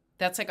good.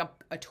 That's like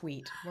a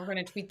tweet. We're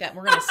going to tweet that.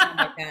 We're going to sound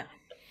like that.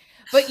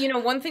 But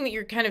one thing that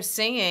you're kind of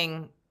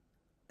saying,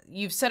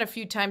 you've said a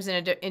few times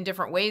in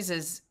different ways,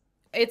 is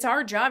it's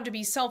our job to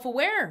be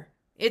self-aware.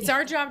 It's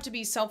our job to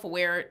be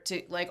self-aware,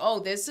 to like, oh,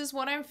 this is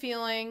what I'm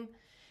feeling.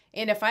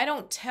 And if I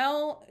don't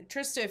tell,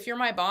 Trista, if you're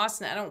my boss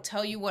and I don't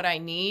tell you what I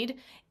need,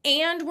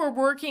 and we're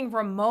working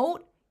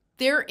remote,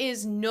 there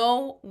is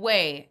no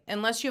way,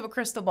 unless you have a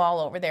crystal ball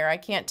over there, I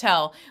can't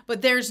tell,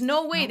 but there's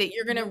no way that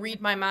you're going to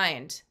read my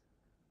mind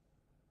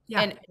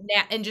and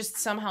just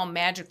somehow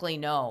magically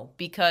know,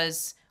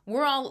 because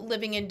we're all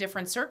living in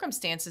different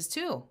circumstances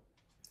too.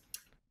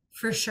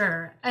 For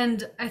sure.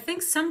 And I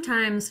think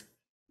sometimes,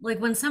 like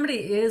when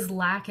somebody is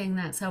lacking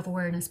that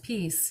self-awareness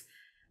piece,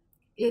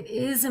 it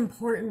is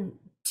important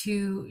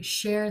to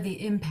share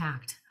the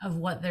impact of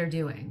what they're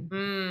doing,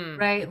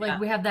 right? Like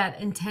we have that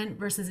intent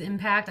versus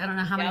impact. I don't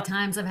know how many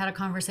times I've had a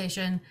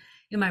conversation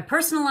in my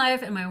personal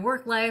life and my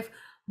work life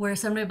where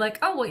somebody would be like,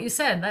 oh, what you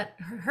said, that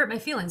hurt my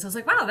feelings. I was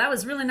like, wow, that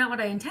was really not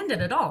what I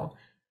intended at all.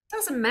 It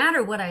doesn't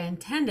matter what I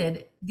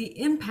intended. The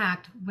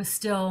impact was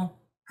still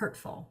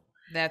hurtful.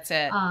 That's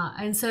it.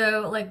 And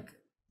so like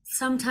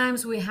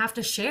sometimes we have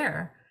to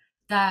share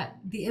that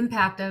the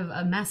impact of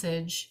a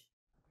message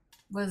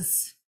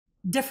was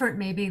different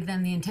maybe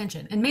than the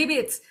intention. And maybe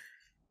it's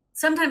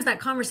sometimes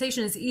that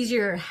conversation is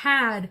easier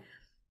had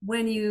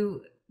when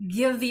you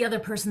give the other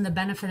person the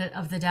benefit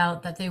of the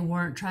doubt that they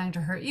weren't trying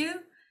to hurt you.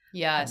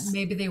 Yes.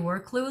 Maybe they were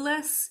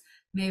clueless.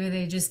 Maybe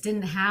they just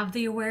didn't have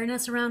the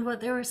awareness around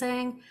what they were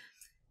saying.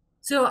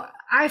 So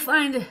I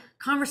find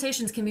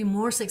conversations can be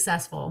more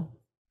successful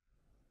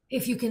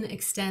if you can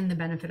extend the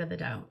benefit of the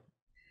doubt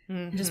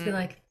and just be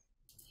like,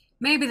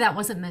 maybe that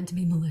wasn't meant to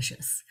be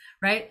malicious,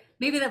 right?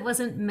 Maybe that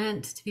wasn't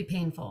meant to be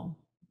painful,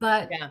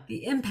 but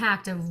the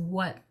impact of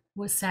what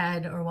was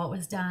said or what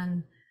was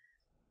done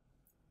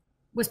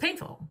was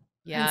painful.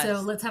 Yes. And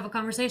so let's have a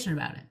conversation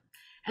about it.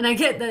 And I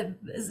get that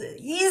it's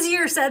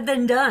easier said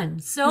than done,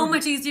 so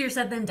much easier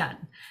said than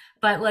done.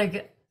 But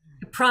like,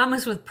 I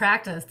promise with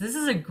practice, this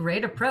is a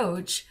great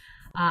approach.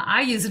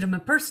 I use it in my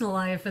personal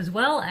life as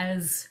well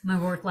as my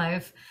work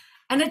life.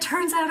 And it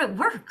turns out it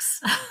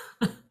works.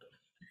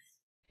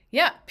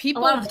 Yeah,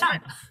 people. A lot of the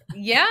time.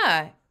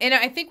 Yeah. And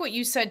I think what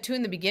you said too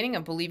in the beginning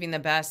of believing the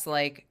best,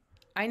 like,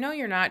 I know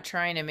you're not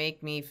trying to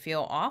make me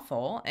feel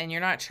awful and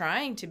you're not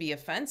trying to be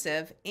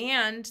offensive.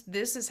 And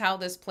this is how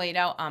this played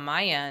out on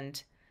my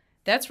end.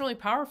 That's really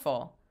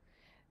powerful.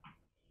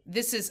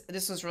 This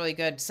was really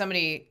good.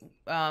 Somebody,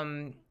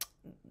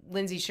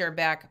 Lindsay shared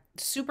back,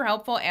 super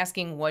helpful,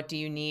 asking, what do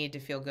you need to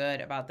feel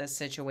good about this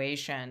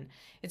situation?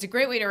 It's a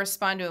great way to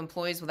respond to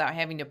employees without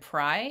having to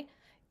pry.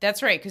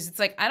 That's right. Because it's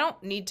like, I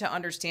don't need to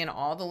understand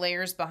all the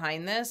layers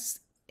behind this.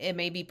 It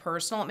may be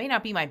personal. It may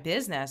not be my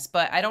business,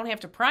 but I don't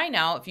have to pry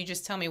now if you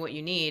just tell me what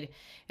you need.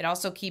 It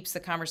also keeps the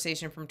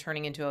conversation from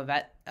turning into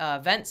a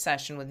vent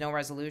session with no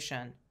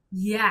resolution.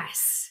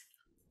 Yes,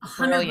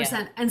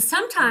 100%. And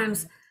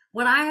sometimes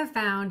what I have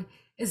found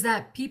is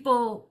that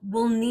people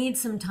will need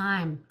some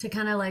time to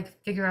kind of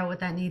like figure out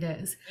what that need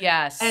is.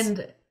 Yes.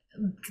 And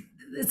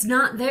it's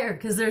not there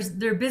because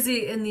they're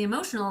busy in the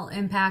emotional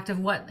impact of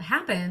what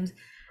happened.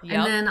 Yep.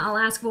 And then I'll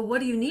ask, well,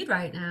 what do you need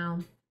right now?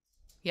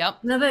 Yep.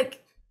 And they're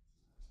like,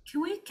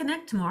 can we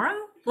connect tomorrow?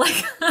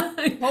 Like,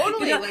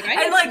 totally. Like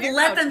I like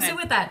let them sit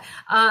with that.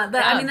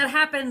 I mean, that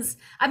happens.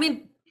 I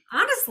mean,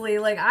 honestly,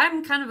 like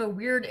I'm kind of a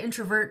weird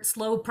introvert,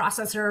 slow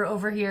processor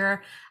over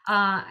here.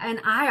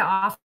 And I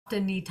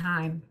often need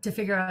time to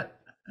figure out,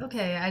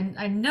 okay,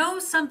 I know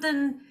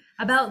something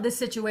about this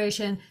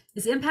situation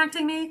is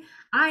impacting me.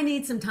 I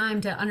need some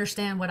time to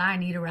understand what I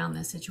need around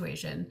this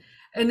situation.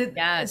 And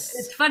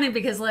it's funny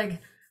because like,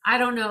 I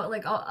don't know,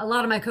 like a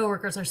lot of my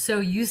coworkers are so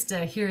used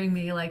to hearing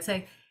me like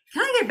say,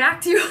 can I get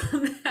back to you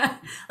on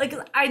that? Like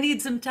I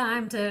need some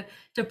time to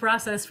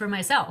process for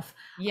myself.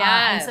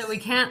 Yes. And so we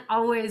can't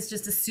always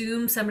just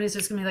assume somebody's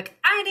just gonna be like,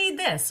 I need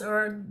this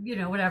or,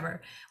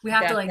 whatever. We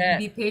have to like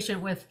be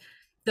patient with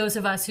those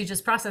of us who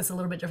just process a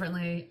little bit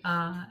differently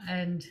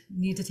and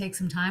need to take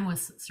some time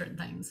with certain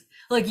things.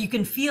 Like you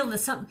can feel that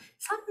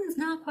something's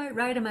not quite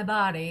right in my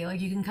body. Like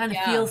you can kind of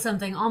feel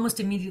something almost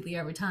immediately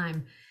every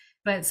time.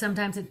 But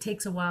sometimes it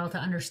takes a while to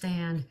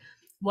understand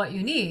what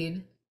you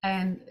need.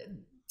 And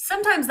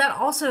sometimes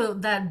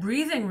that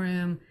breathing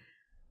room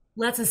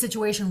lets a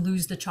situation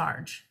lose the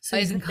charge. So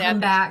you can come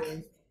back.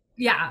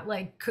 Yeah,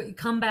 like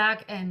come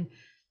back. And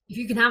if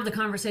you can have the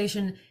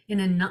conversation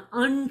in an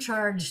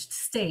uncharged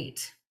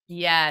state.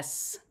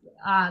 Yes.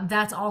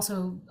 That's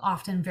also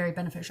often very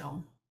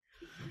beneficial.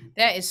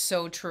 That is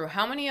so true.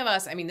 How many of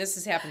us, I mean, this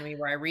has happened to me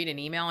where I read an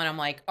email and I'm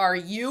like, are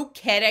you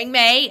kidding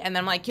me? And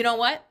then I'm like, you know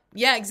what?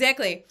 Yeah,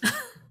 exactly.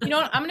 You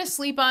know what? I'm going to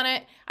sleep on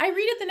it. I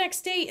read it the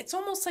next day. It's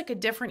almost like a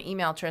different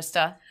email,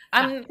 Trista.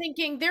 I'm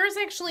thinking there's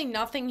actually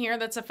nothing here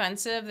that's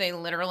offensive. They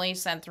literally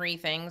said 3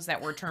 things that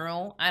were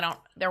true.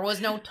 There was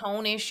no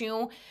tone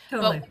issue.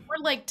 Totally. But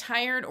we're like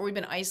tired or we've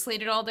been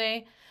isolated all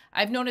day.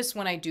 I've noticed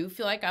when I do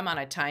feel like I'm on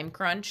a time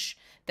crunch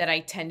that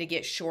I tend to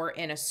get short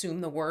and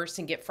assume the worst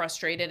and get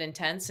frustrated and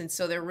tense. And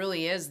so there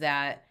really is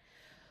that,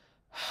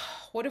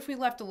 what if we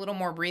left a little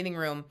more breathing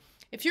room?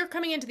 If you're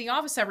coming into the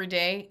office every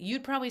day,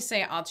 you'd probably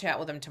say, I'll chat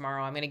with him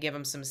tomorrow. I'm going to give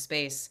him some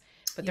space.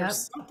 But Yep.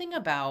 there's something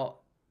about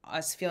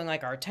us feeling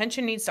like our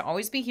attention needs to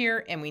always be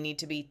here and we need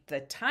to be,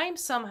 the time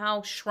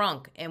somehow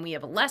shrunk and we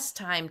have less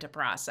time to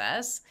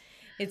process.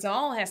 It's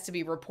all has to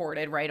be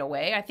reported right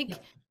away. I think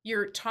Yep.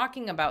 you're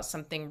talking about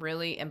something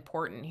really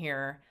important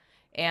here,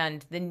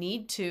 and the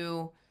need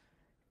to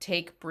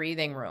take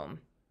breathing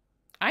room.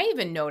 I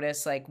even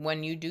notice, like,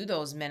 when you do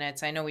those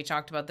minutes, I know we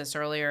talked about this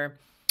earlier,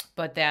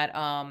 but that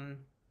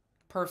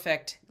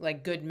perfect,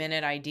 like, good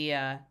minute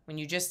idea, when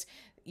you just,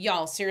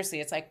 y'all,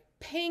 seriously, it's like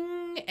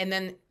ping. And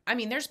then, I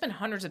mean, there's been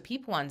hundreds of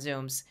people on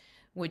Zooms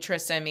with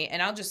Trista and me,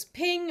 and I'll just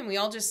ping and we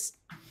all just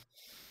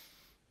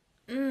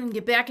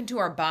get back into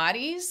our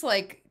bodies.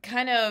 Like,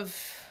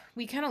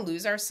 we kind of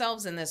lose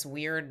ourselves in this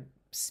weird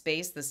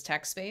space, this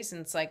tech space. And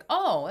it's like,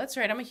 oh, that's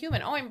right, I'm a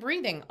human. Oh, I'm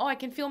breathing. Oh, I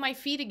can feel my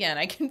feet again.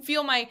 I can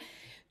feel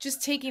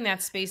just taking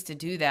that space to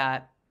do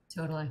that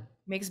Totally.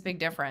 makes a big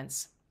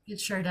difference. It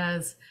sure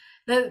does.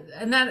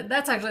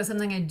 That's actually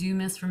something I do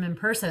miss from in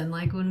person.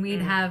 Like when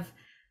we'd have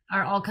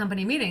our all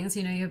company meetings,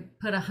 you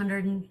put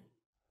 100 and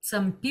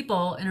some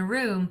people in a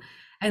room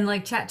and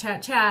like chat,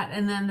 chat, chat,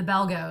 and then the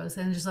bell goes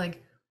and just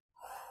like,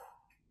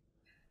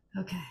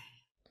 okay.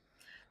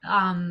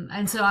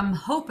 And so I'm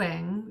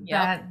hoping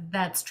that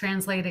that's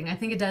translating. I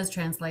think it does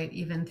translate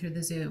even through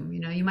the Zoom.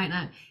 You might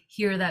not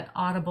hear that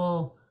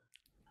audible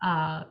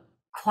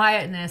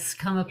quietness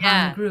come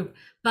upon the group,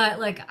 but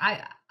like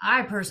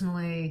I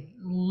personally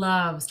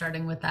love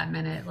starting with that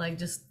minute. Like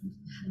just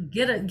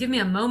give me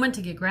a moment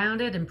to get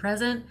grounded and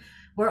present.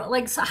 We're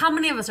like, so how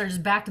many of us are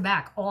just back to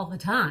back all the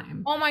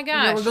time? Oh my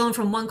gosh. We're going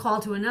from one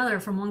call to another,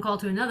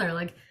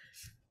 Like,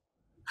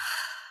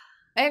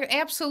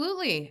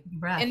 absolutely.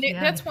 breath, And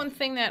that's one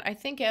thing that I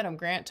think Adam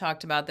Grant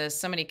talked about this.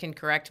 Somebody can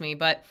correct me,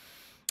 but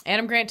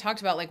Adam Grant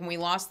talked about, like, when we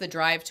lost the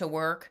drive to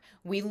work,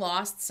 we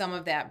lost some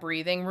of that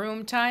breathing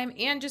room time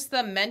and just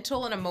the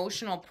mental and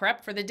emotional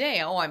prep for the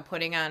day. Oh, I'm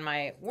putting on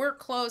my work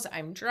clothes.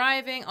 I'm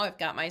driving. Oh, I've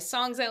got my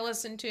songs I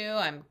listen to.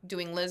 I'm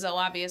doing Lizzo,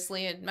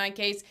 obviously, in my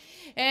case.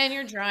 And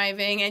you're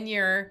driving and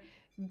you're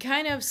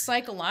kind of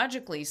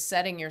psychologically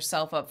setting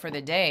yourself up for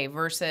the day,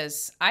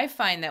 versus I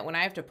find that when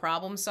I have to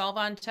problem solve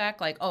on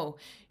tech, like, oh,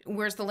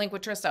 where's the link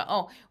with Trista?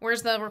 Oh,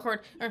 where's the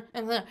record?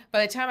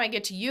 By the time I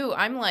get to you,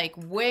 I'm like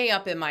way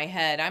up in my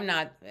head. I'm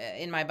not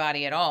in my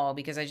body at all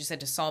because I just had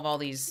to solve all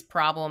these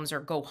problems or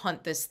go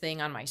hunt this thing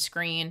on my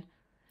screen.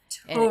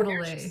 totally.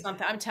 And there's just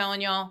something, I'm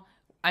telling y'all,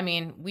 I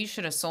mean, we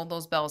should have sold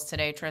those bells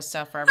today,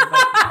 Trista, for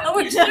everybody.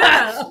 We should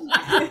have.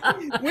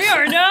 We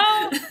are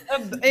now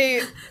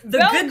the good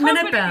company.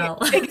 minute bell.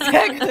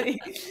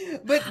 Exactly.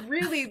 But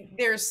really,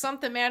 there's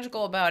something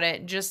magical about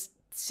it. Just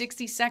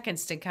 60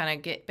 seconds to kind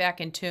of get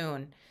back in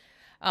tune.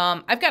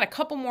 I've got a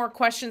couple more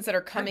questions that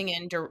are coming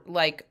in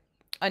like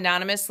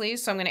anonymously.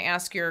 So I'm going to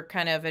ask your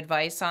kind of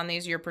advice on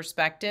these, your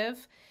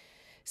perspective.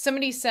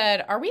 Somebody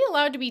said, are we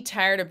allowed to be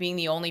tired of being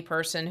the only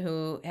person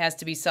who has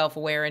to be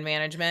self-aware in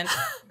management?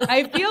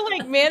 I feel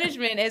like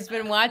management has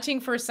been watching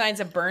for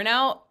signs of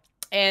burnout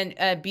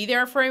and be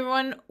there for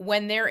everyone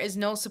when there is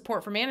no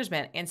support for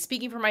management. And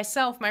speaking for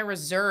myself, my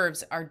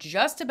reserves are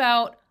just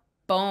about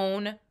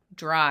bone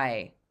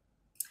dry.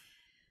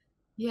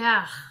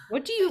 Yeah.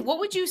 What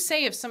would you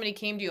say if somebody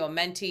came to you, a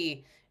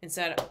mentee, and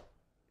said,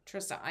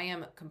 Trista, I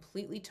am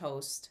completely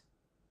toast.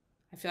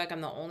 I feel like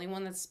I'm the only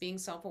one that's being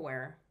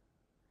self-aware.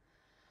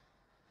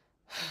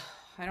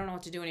 I don't know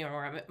what to do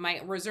anymore.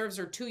 My reserves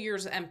are 2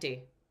 years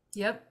empty.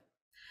 Yep.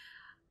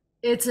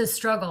 It's a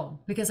struggle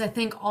because I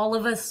think all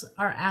of us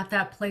are at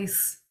that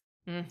place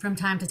from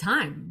time to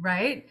time,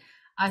 right?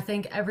 I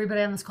think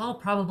everybody on this call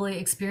probably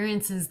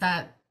experiences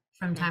that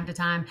from time to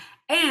time.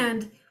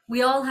 And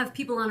we all have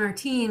people on our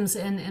teams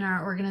and in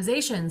our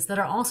organizations that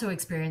are also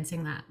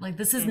experiencing that. Like,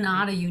 this is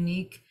not a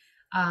unique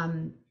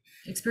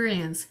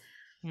experience.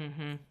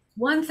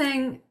 One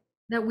thing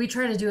that we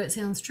try to do, it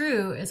sounds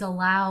true, is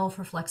allow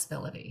for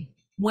flexibility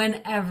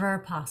whenever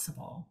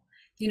possible.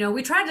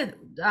 We tried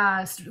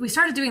to, we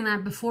started doing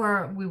that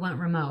before we went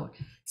remote.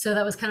 So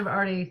that was kind of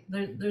already,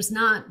 there's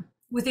not,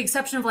 with the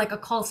exception of like a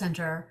call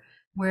center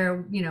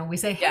where, we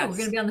say, hey, we're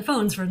going to be on the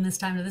phones from this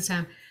time to this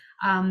time.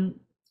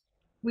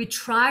 We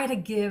try to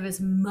give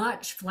as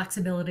much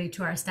flexibility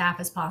to our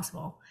staff as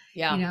possible.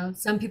 Yeah.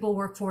 Some people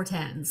work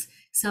 410s.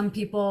 Some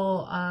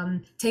people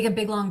take a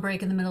big long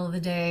break in the middle of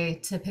the day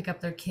to pick up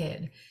their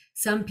kid.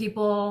 Some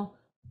people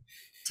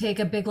take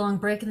a big long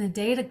break in the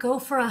day to go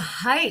for a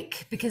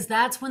hike because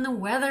that's when the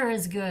weather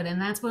is good and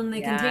that's when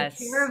they can take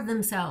care of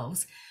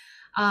themselves.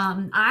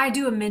 I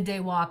do a midday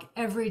walk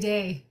every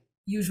day,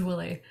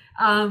 usually.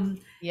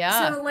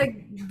 So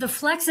like the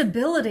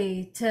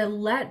flexibility to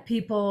let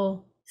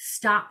people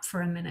stop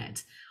for a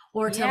minute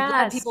or to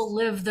let people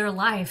live their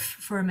life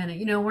for a minute.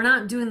 We're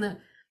not doing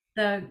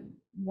the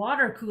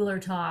water cooler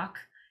talk,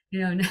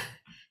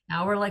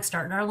 now we're like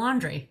starting our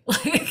laundry.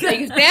 Like,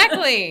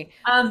 Exactly.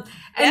 and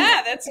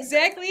Yeah, that's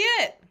exactly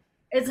it.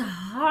 it's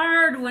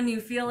hard when you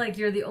feel like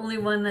you're the only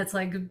one that's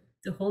like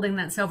holding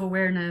that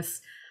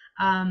self-awareness.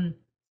 Um,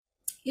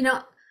 you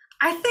know,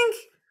 I think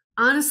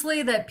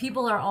honestly that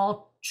people are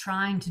all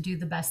trying to do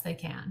the best they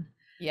can. And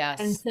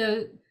Yes.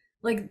 so,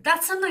 like,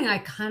 that's something I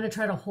kind of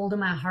try to hold in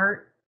my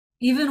heart,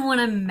 even when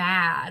I'm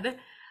mad.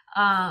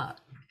 Uh,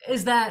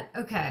 is that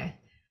okay?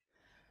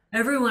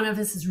 Every one of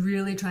us is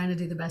really trying to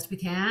do the best we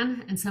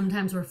can, and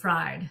sometimes we're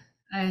fried.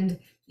 And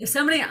if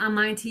somebody on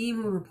my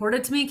team who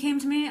reported to me came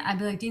to me, I'd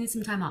be like, "Do you need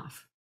some time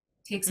off?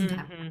 Take some time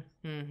off.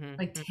 Mm-hmm. Mm-hmm.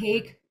 Like, Mm-hmm.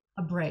 take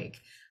a break."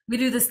 We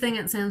do this thing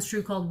at Sounds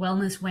True called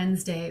Wellness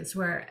Wednesdays,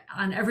 where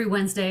on every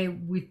Wednesday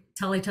we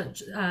tell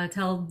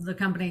the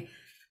company,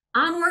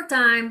 on work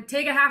time,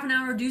 take a half an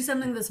hour, do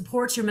something that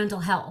supports your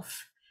mental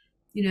health.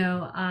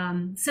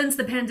 Since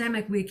the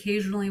pandemic, we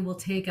occasionally will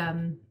take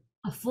a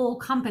full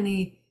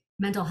company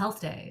mental health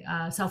day,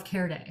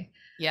 self-care day.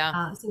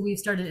 Yeah. So we've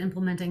started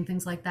implementing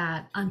things like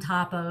that on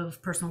top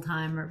of personal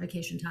time or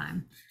vacation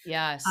time.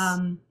 Yes.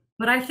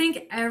 But I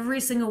think every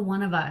single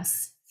one of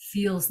us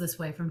feels this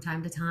way from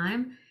time to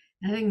time.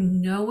 And I think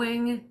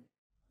knowing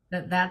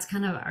that that's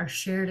kind of our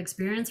shared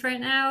experience right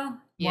now while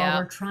Yeah.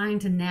 we're trying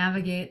to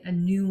navigate a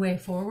new way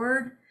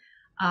forward,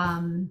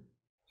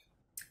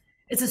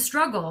 it's a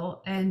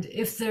struggle. And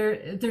if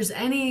there's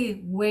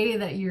any way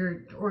that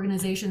your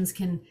organizations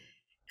can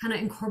kind of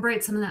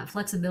incorporate some of that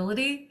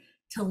flexibility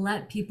to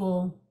let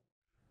people,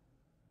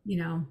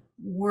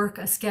 work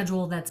a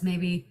schedule that's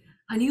maybe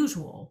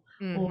unusual,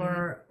 Mm-hmm.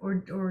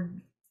 or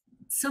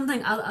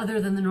something other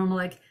than the normal,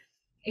 like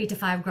 8 to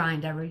 5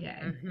 grind every day.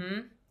 Mm-hmm.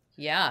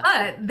 Yeah.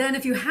 But then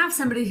if you have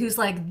somebody who's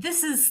like,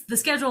 this is the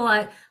schedule,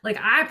 I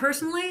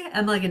personally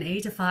am like an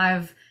 8 to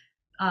 5,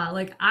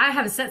 like I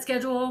have a set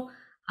schedule.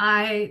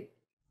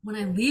 When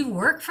I leave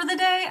work for the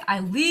day, I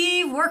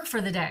leave work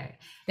for the day.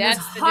 And it's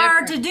That's the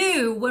hard to difference.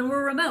 do when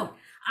we're remote.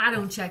 I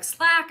don't check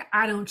Slack.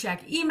 I don't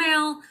check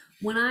email.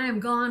 When I am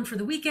gone for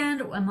the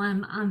weekend, when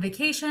I'm on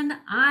vacation,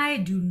 I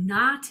do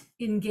not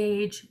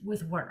engage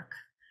with work.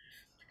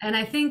 And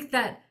I think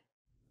that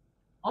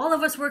all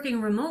of us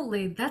working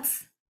remotely,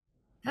 that's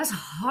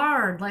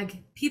hard.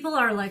 Like, people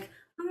are like,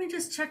 let me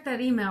just check that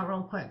email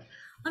real quick.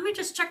 Let me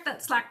just check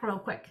that Slack real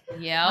quick.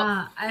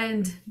 Yep.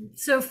 And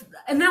so,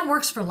 and that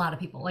works for a lot of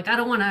people. Like, I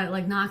don't want to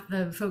like knock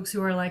the folks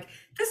who are like,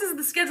 this is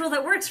the schedule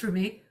that works for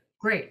me.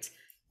 Great. That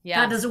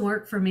Yes. doesn't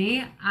work for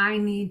me. I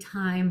need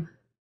time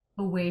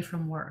away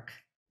from work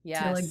to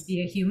like Yes.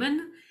 be a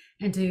human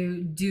and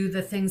to do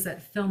the things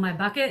that fill my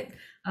bucket,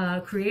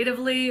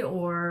 creatively,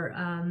 or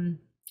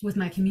with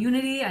my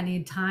community. I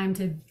need time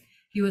to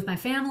be with my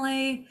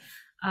family,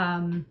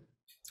 um,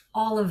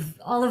 all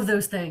of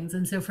those things.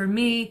 And so for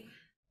me,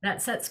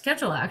 that set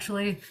schedule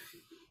actually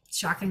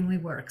shockingly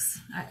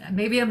works.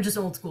 Maybe I'm just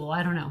old school.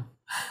 I don't know.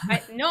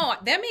 No,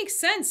 that makes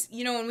sense.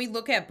 When we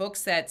look at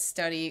books that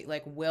study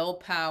like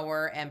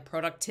willpower and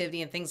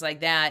productivity and things like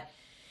that,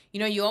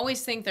 you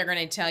always think they're going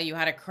to tell you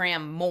how to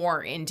cram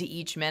more into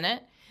each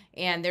minute.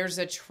 And there's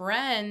a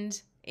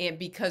trend,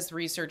 because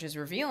research is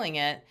revealing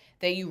it,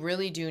 that you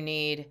really do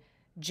need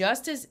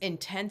just as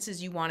intense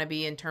as you want to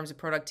be in terms of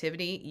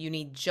productivity, you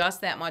need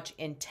just that much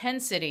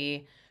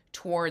intensity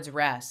towards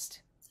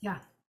rest. Yeah.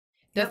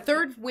 The Yep.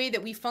 third way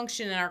that we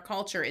function in our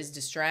culture is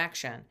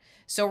distraction.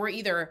 So we're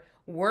either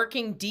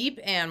working deep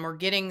and we're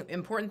getting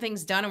important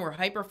things done and we're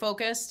hyper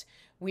focused.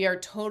 We are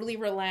totally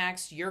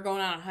relaxed. You're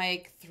going on a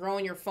hike,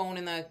 throwing your phone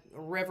in the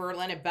river,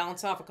 letting it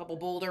bounce off a couple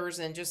boulders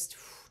and just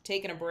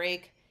taking a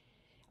break.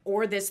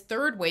 Or this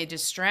third way,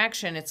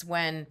 distraction, it's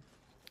when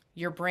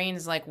your brain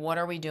is like, what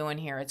are we doing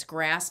here? It's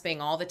grasping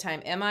all the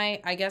time.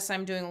 I guess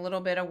I'm doing a little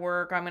bit of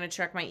work. I'm going to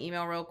check my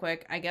email real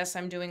quick. I guess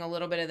I'm doing a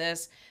little bit of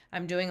this.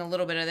 I'm doing a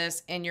little bit of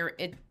this. And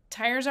it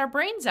tires our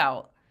brains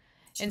out.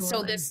 And so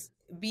Surely. this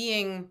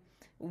being,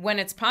 when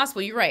it's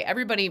possible, you're right.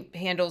 Everybody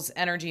handles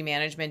energy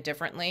management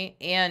differently.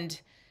 And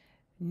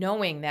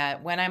knowing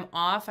that when I'm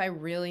off, I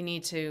really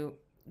need to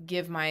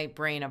give my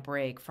brain a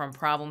break from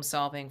problem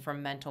solving,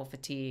 from mental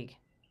fatigue.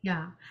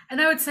 Yeah.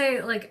 And I would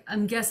say, like,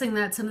 I'm guessing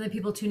that some of the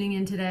people tuning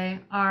in today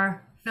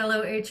are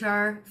fellow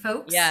HR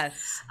folks.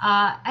 Yes.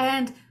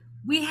 And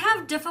we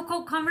have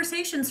difficult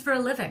conversations for a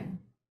living.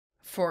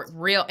 For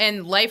real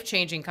and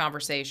life-changing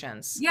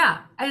conversations.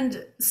 Yeah.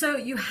 And so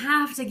you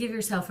have to give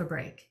yourself a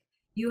break.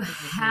 You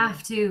Mhm.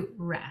 have to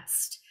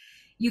rest.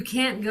 You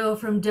can't go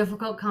from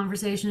difficult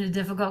conversation to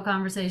difficult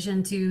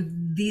conversation to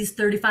these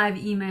 35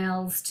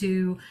 emails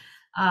to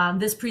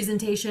this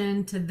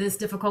presentation to this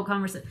difficult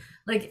conversation.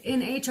 Like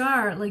in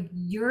HR, like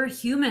your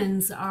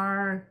humans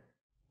are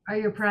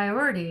your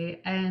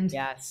priority, and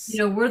Yes.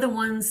 we're the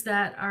ones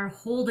that are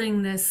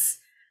holding this.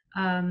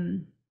 I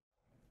don't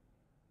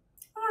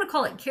want to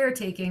call it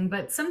caretaking,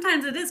 but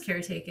sometimes it is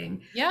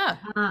caretaking. Yeah.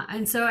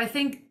 And so I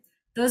think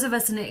those of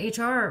us in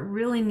HR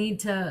really need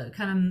to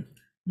kind of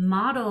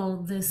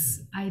model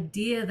this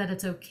idea that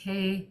it's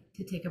okay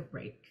to take a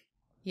break.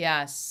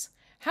 Yes.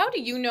 How do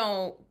you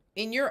know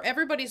in your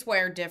everybody's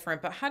wired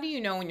different, but how do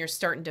you know when you're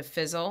starting to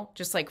fizzle,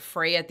 just like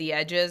fray at the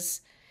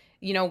edges?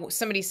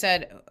 somebody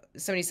said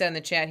in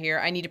the chat here,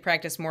 I need to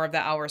practice more of the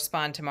I'll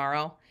respond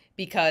tomorrow,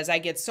 because I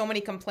get so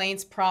many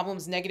complaints,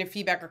 problems, negative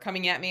feedback are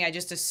coming at me. I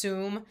just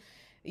assume,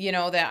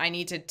 that I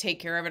need to take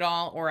care of it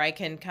all, or I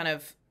can kind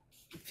of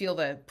feel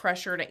the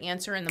pressure to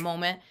answer in the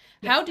moment.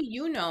 Yep. How do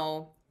you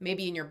know,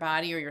 maybe in your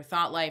body or your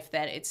thought life,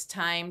 that it's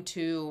time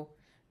to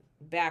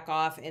back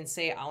off and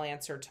say, I'll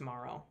answer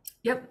tomorrow?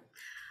 Yep.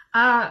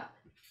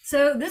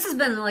 So this has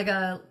been like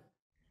a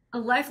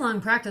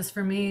lifelong practice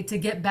for me to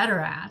get better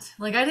at.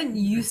 Like, I didn't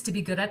used to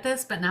be good at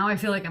this, but now I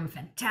feel like I'm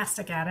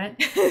fantastic at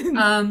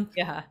it.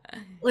 Yeah.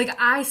 Like,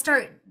 I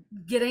start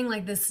getting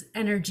like this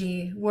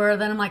energy where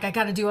then I'm like, I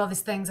got to do all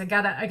these things. I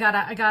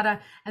gotta.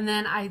 And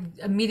then I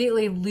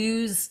immediately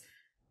lose.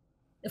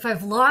 If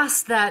I've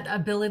lost that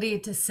ability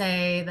to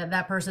say that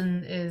that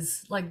person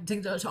is like,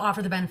 to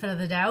offer the benefit of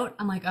the doubt,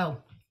 I'm like, oh,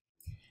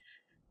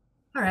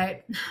 all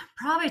right,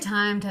 probably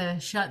time to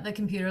shut the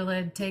computer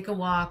lid, take a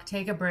walk,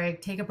 take a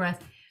break, take a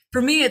breath.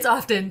 For me, it's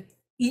often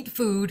eat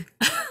food.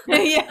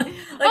 Yeah.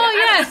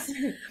 Yes.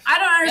 I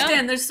don't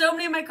understand. There's so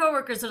many of my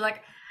coworkers that are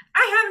like,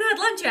 I haven't had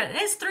lunch yet.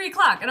 It's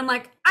 3:00. And I'm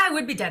like, I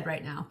would be dead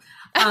right now.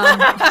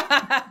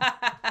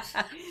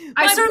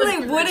 I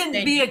certainly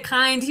wouldn't be a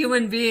kind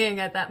human being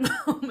at that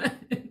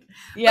moment.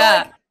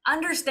 Yeah. But like,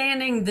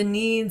 understanding the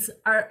needs,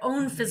 our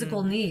own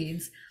physical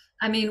needs.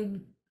 I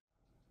mean,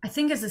 I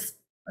think as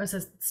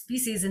a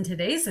species in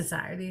today's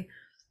society,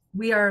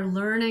 we are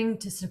learning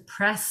to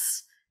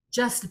suppress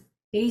just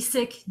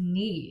basic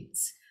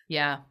needs.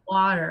 Yeah.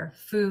 Water,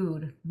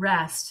 food,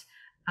 rest.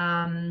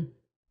 And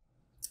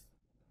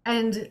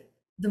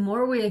the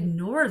more we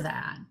ignore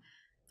that,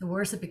 the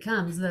worse it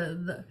becomes.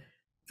 The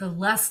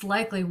less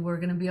likely we're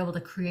going to be able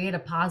to create a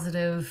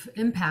positive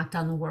impact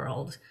on the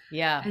world.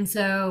 Yeah. And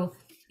so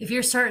if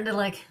you're starting to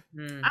like,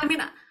 I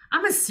mean,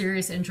 I'm a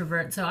serious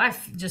introvert, so I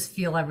just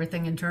feel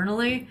everything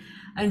internally.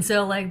 And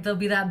so like there'll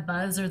be that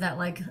buzz or that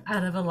like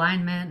out of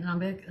alignment, and I'll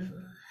be like,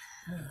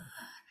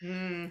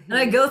 and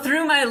I go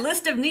through my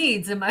list of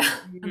needs. Am I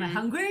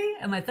hungry?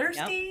 Am I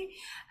thirsty?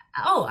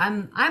 Yep. Oh,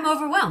 I'm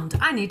overwhelmed.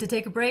 I need to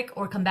take a break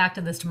or come back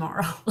to this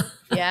tomorrow.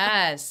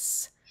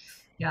 Yes.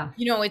 Yeah.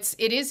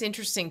 It is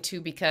interesting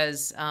too,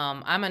 because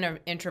I'm an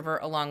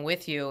introvert along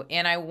with you,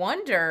 and I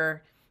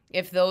wonder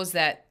if those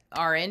that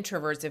are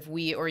introverts, if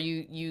we or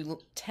you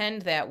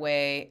tend that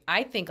way.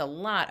 I think a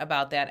lot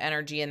about that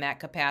energy and that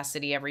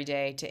capacity every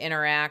day to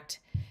interact,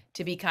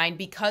 to be kind,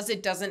 because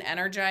it doesn't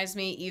energize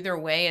me either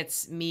way.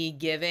 It's me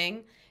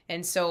giving.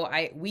 And so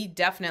we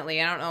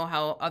definitely, I don't know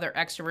how other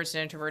extroverts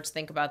and introverts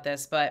think about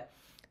this, but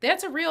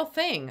that's a real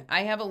thing.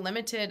 I have a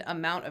limited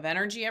amount of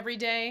energy every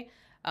day.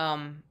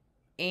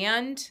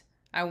 And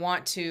I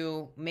want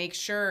to make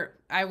sure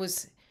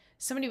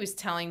somebody was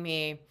telling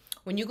me,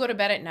 when you go to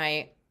bed at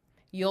night,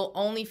 you'll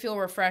only feel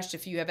refreshed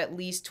if you have at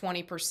least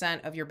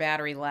 20% of your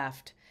battery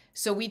left.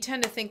 So we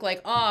tend to think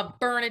like, oh,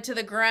 burn it to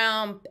the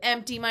ground,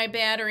 empty my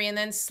battery, and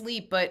then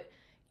sleep. But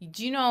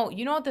do you know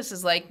what this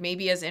is like,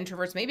 maybe as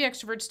introverts, maybe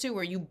extroverts too,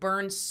 where you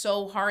burn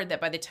so hard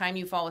that by the time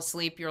you fall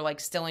asleep, you're like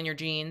still in your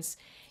jeans.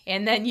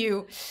 And then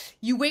you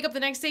wake up the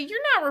next day, you're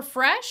not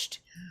refreshed.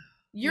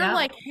 You're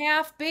like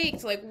half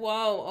baked, like,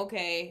 whoa,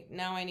 okay,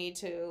 now I need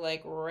to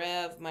like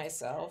rev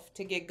myself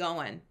to get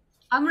going.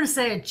 I'm going to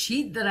say a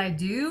cheat that I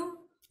do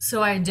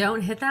so I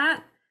don't hit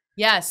that.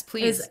 Yes,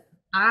 please. Is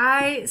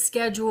I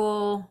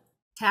schedule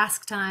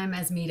task time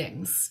as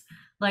meetings.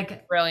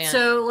 Like, brilliant.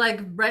 So like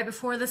right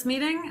before this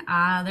meeting,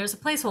 there's a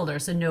placeholder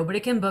so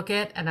nobody can book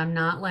it. And I'm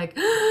not like,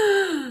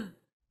 and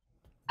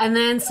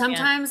then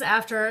sometimes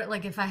after,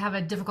 like if I have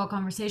a difficult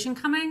conversation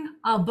coming,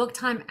 I'll book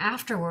time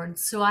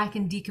afterwards so I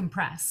can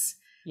decompress.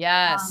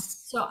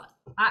 Yes. So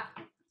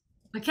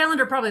my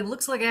calendar probably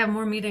looks like I have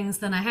more meetings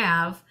than I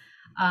have.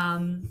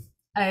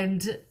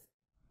 And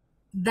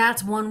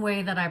that's one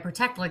way that I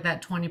protect like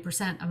that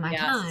 20% of my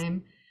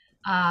time.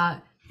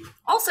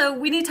 Also,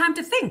 we need time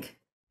to think.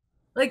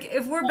 Like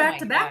if we're back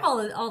to back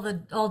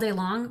all day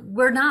long,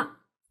 we're not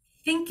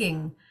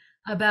thinking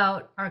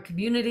about our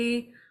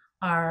community,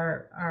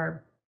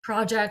 our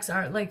projects,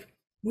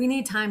 we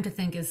need time to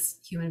think as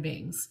human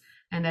beings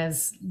and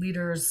as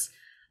leaders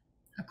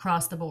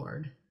across the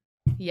board.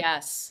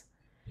 Yes.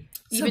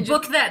 So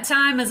book that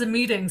time as a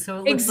meeting so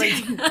it looks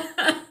like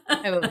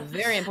I have a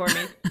very important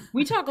meeting.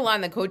 We talk a lot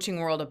in the coaching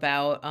world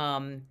about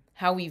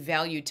how we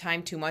value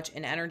time too much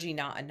and energy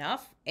not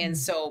enough. And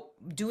so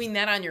doing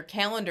that on your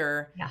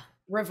calendar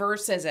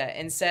reverses it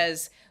and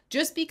says,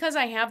 just because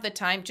I have the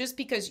time, just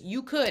because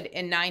you could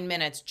in 9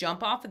 minutes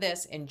jump off of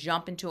this and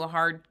jump into a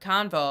hard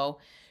convo,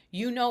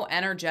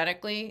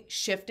 energetically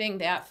shifting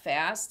that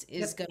fast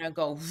is going to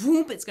go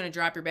whoop, it's going to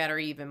drop your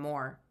battery even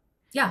more.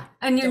 Yeah.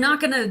 And you're not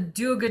going to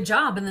do a good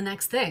job in the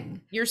next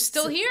thing. You're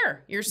still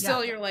here.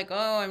 You're like,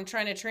 oh, I'm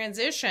trying to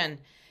transition.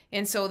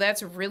 And so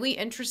that's really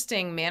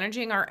interesting,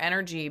 managing our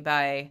energy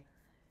by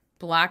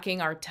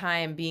blocking our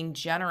time, being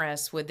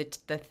generous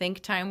with the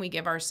think time we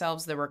give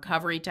ourselves, the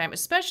recovery time,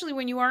 especially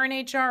when you are in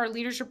HR or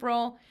leadership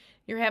role,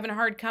 you're having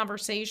hard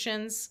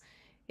conversations.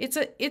 It's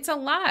a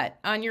lot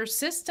on your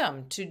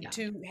system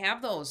to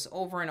have those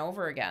over and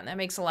over again. That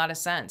makes a lot of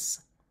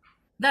sense.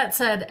 That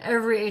said,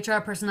 every HR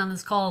person on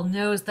this call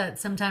knows that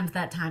sometimes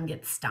that time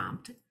gets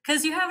stomped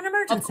because you have an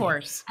emergency. Of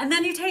course. And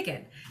then you take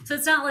it. So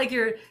it's not like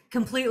you're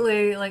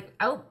completely like,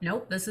 oh,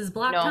 nope, this is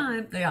block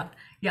time. Yeah.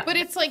 Yeah. But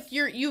it's like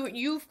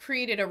you've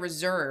created a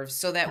reserve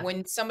so that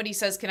when somebody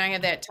says, "Can I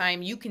have that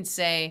time?" you can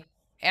say,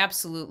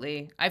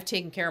 "Absolutely. I've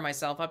taken care of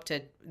myself up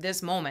to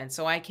this moment,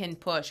 so I can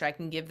push, I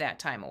can give that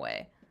time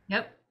away."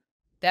 Yep.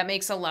 That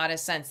makes a lot of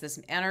sense. This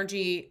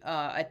energy,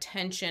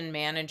 attention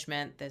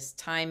management, this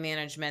time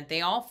management, they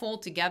all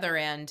fold together.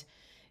 And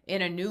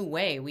in a new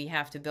way, we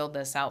have to build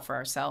this out for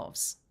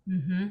ourselves.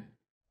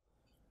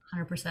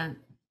 100%.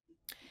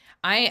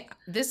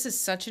 This is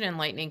such an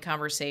enlightening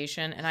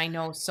conversation. And I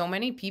know so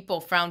many people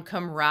found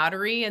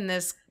camaraderie in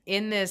this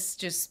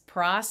just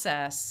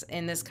process,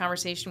 in this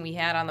conversation we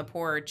had on the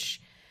porch.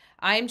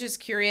 I'm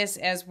just curious,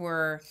 as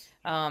we're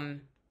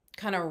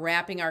kind of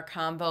wrapping our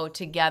convo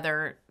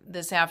together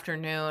this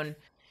afternoon.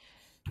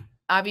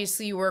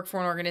 Obviously, you work for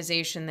an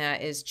organization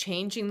that is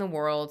changing the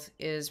world,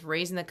 is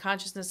raising the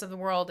consciousness of the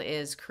world,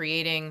 is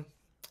creating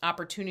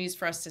opportunities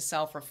for us to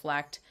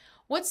self-reflect.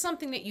 What's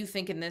something that you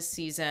think in this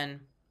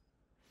season,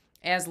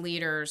 as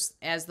leaders,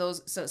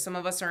 so some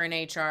of us are in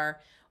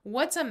HR,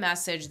 what's a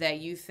message that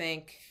you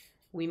think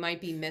we might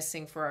be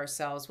missing for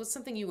ourselves? What's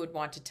something you would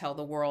want to tell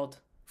the world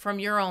from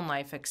your own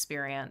life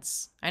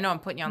experience? I know I'm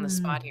putting you on the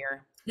spot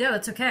here. Yeah,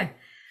 that's okay.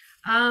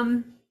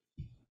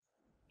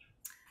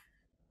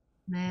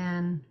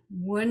 Man,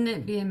 wouldn't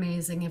it be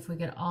amazing if we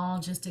could all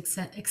just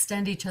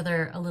extend each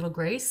other a little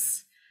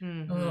grace, a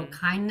little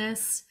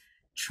kindness,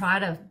 try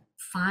to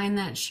find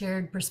that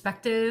shared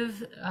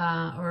perspective,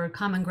 or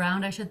common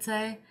ground, I should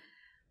say.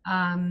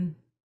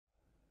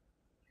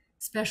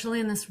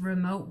 Especially in this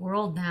remote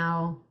world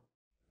now,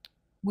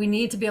 we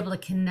need to be able to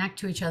connect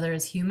to each other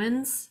as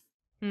humans.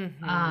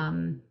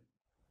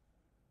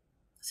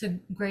 So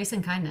grace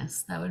and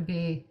kindness, that would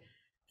be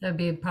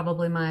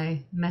probably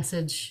my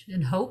message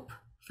and hope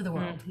for the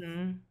world.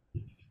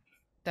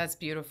 That's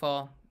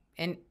beautiful.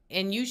 And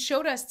you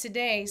showed us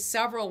today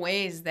several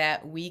ways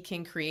that we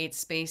can create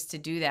space to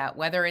do that,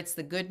 whether it's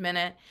the good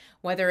minute,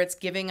 whether it's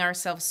giving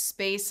ourselves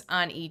space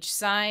on each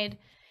side,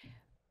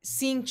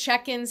 seeing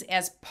check-ins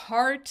as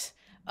part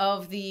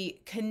of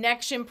the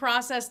connection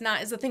process,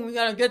 not as the thing we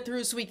got to get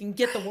through so we can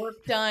get the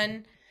work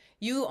done.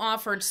 You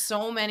offered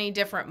so many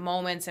different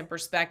moments and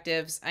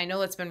perspectives. I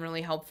know that's been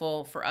really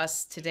helpful for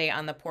us today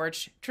on the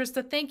porch.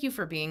 Trista, thank you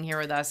for being here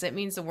with us. It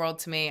means the world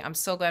to me. I'm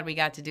so glad we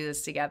got to do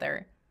this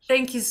together.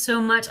 Thank you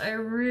so much. I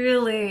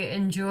really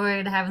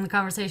enjoyed having the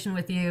conversation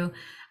with you.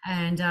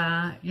 And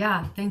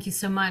yeah, thank you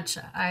so much.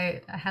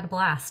 I had a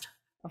blast.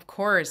 Of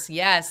course.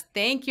 Yes.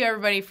 Thank you,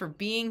 everybody, for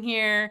being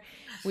here.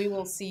 We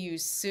will see you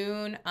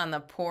soon on the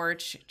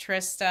porch.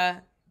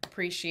 Trista,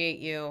 appreciate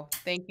you.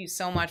 Thank you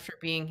so much for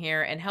being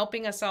here and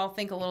helping us all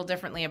think a little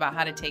differently about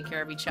how to take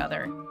care of each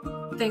other.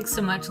 Thanks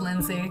so much,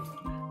 Lindsay.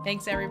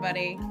 Thanks,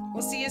 everybody.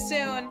 We'll see you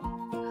soon.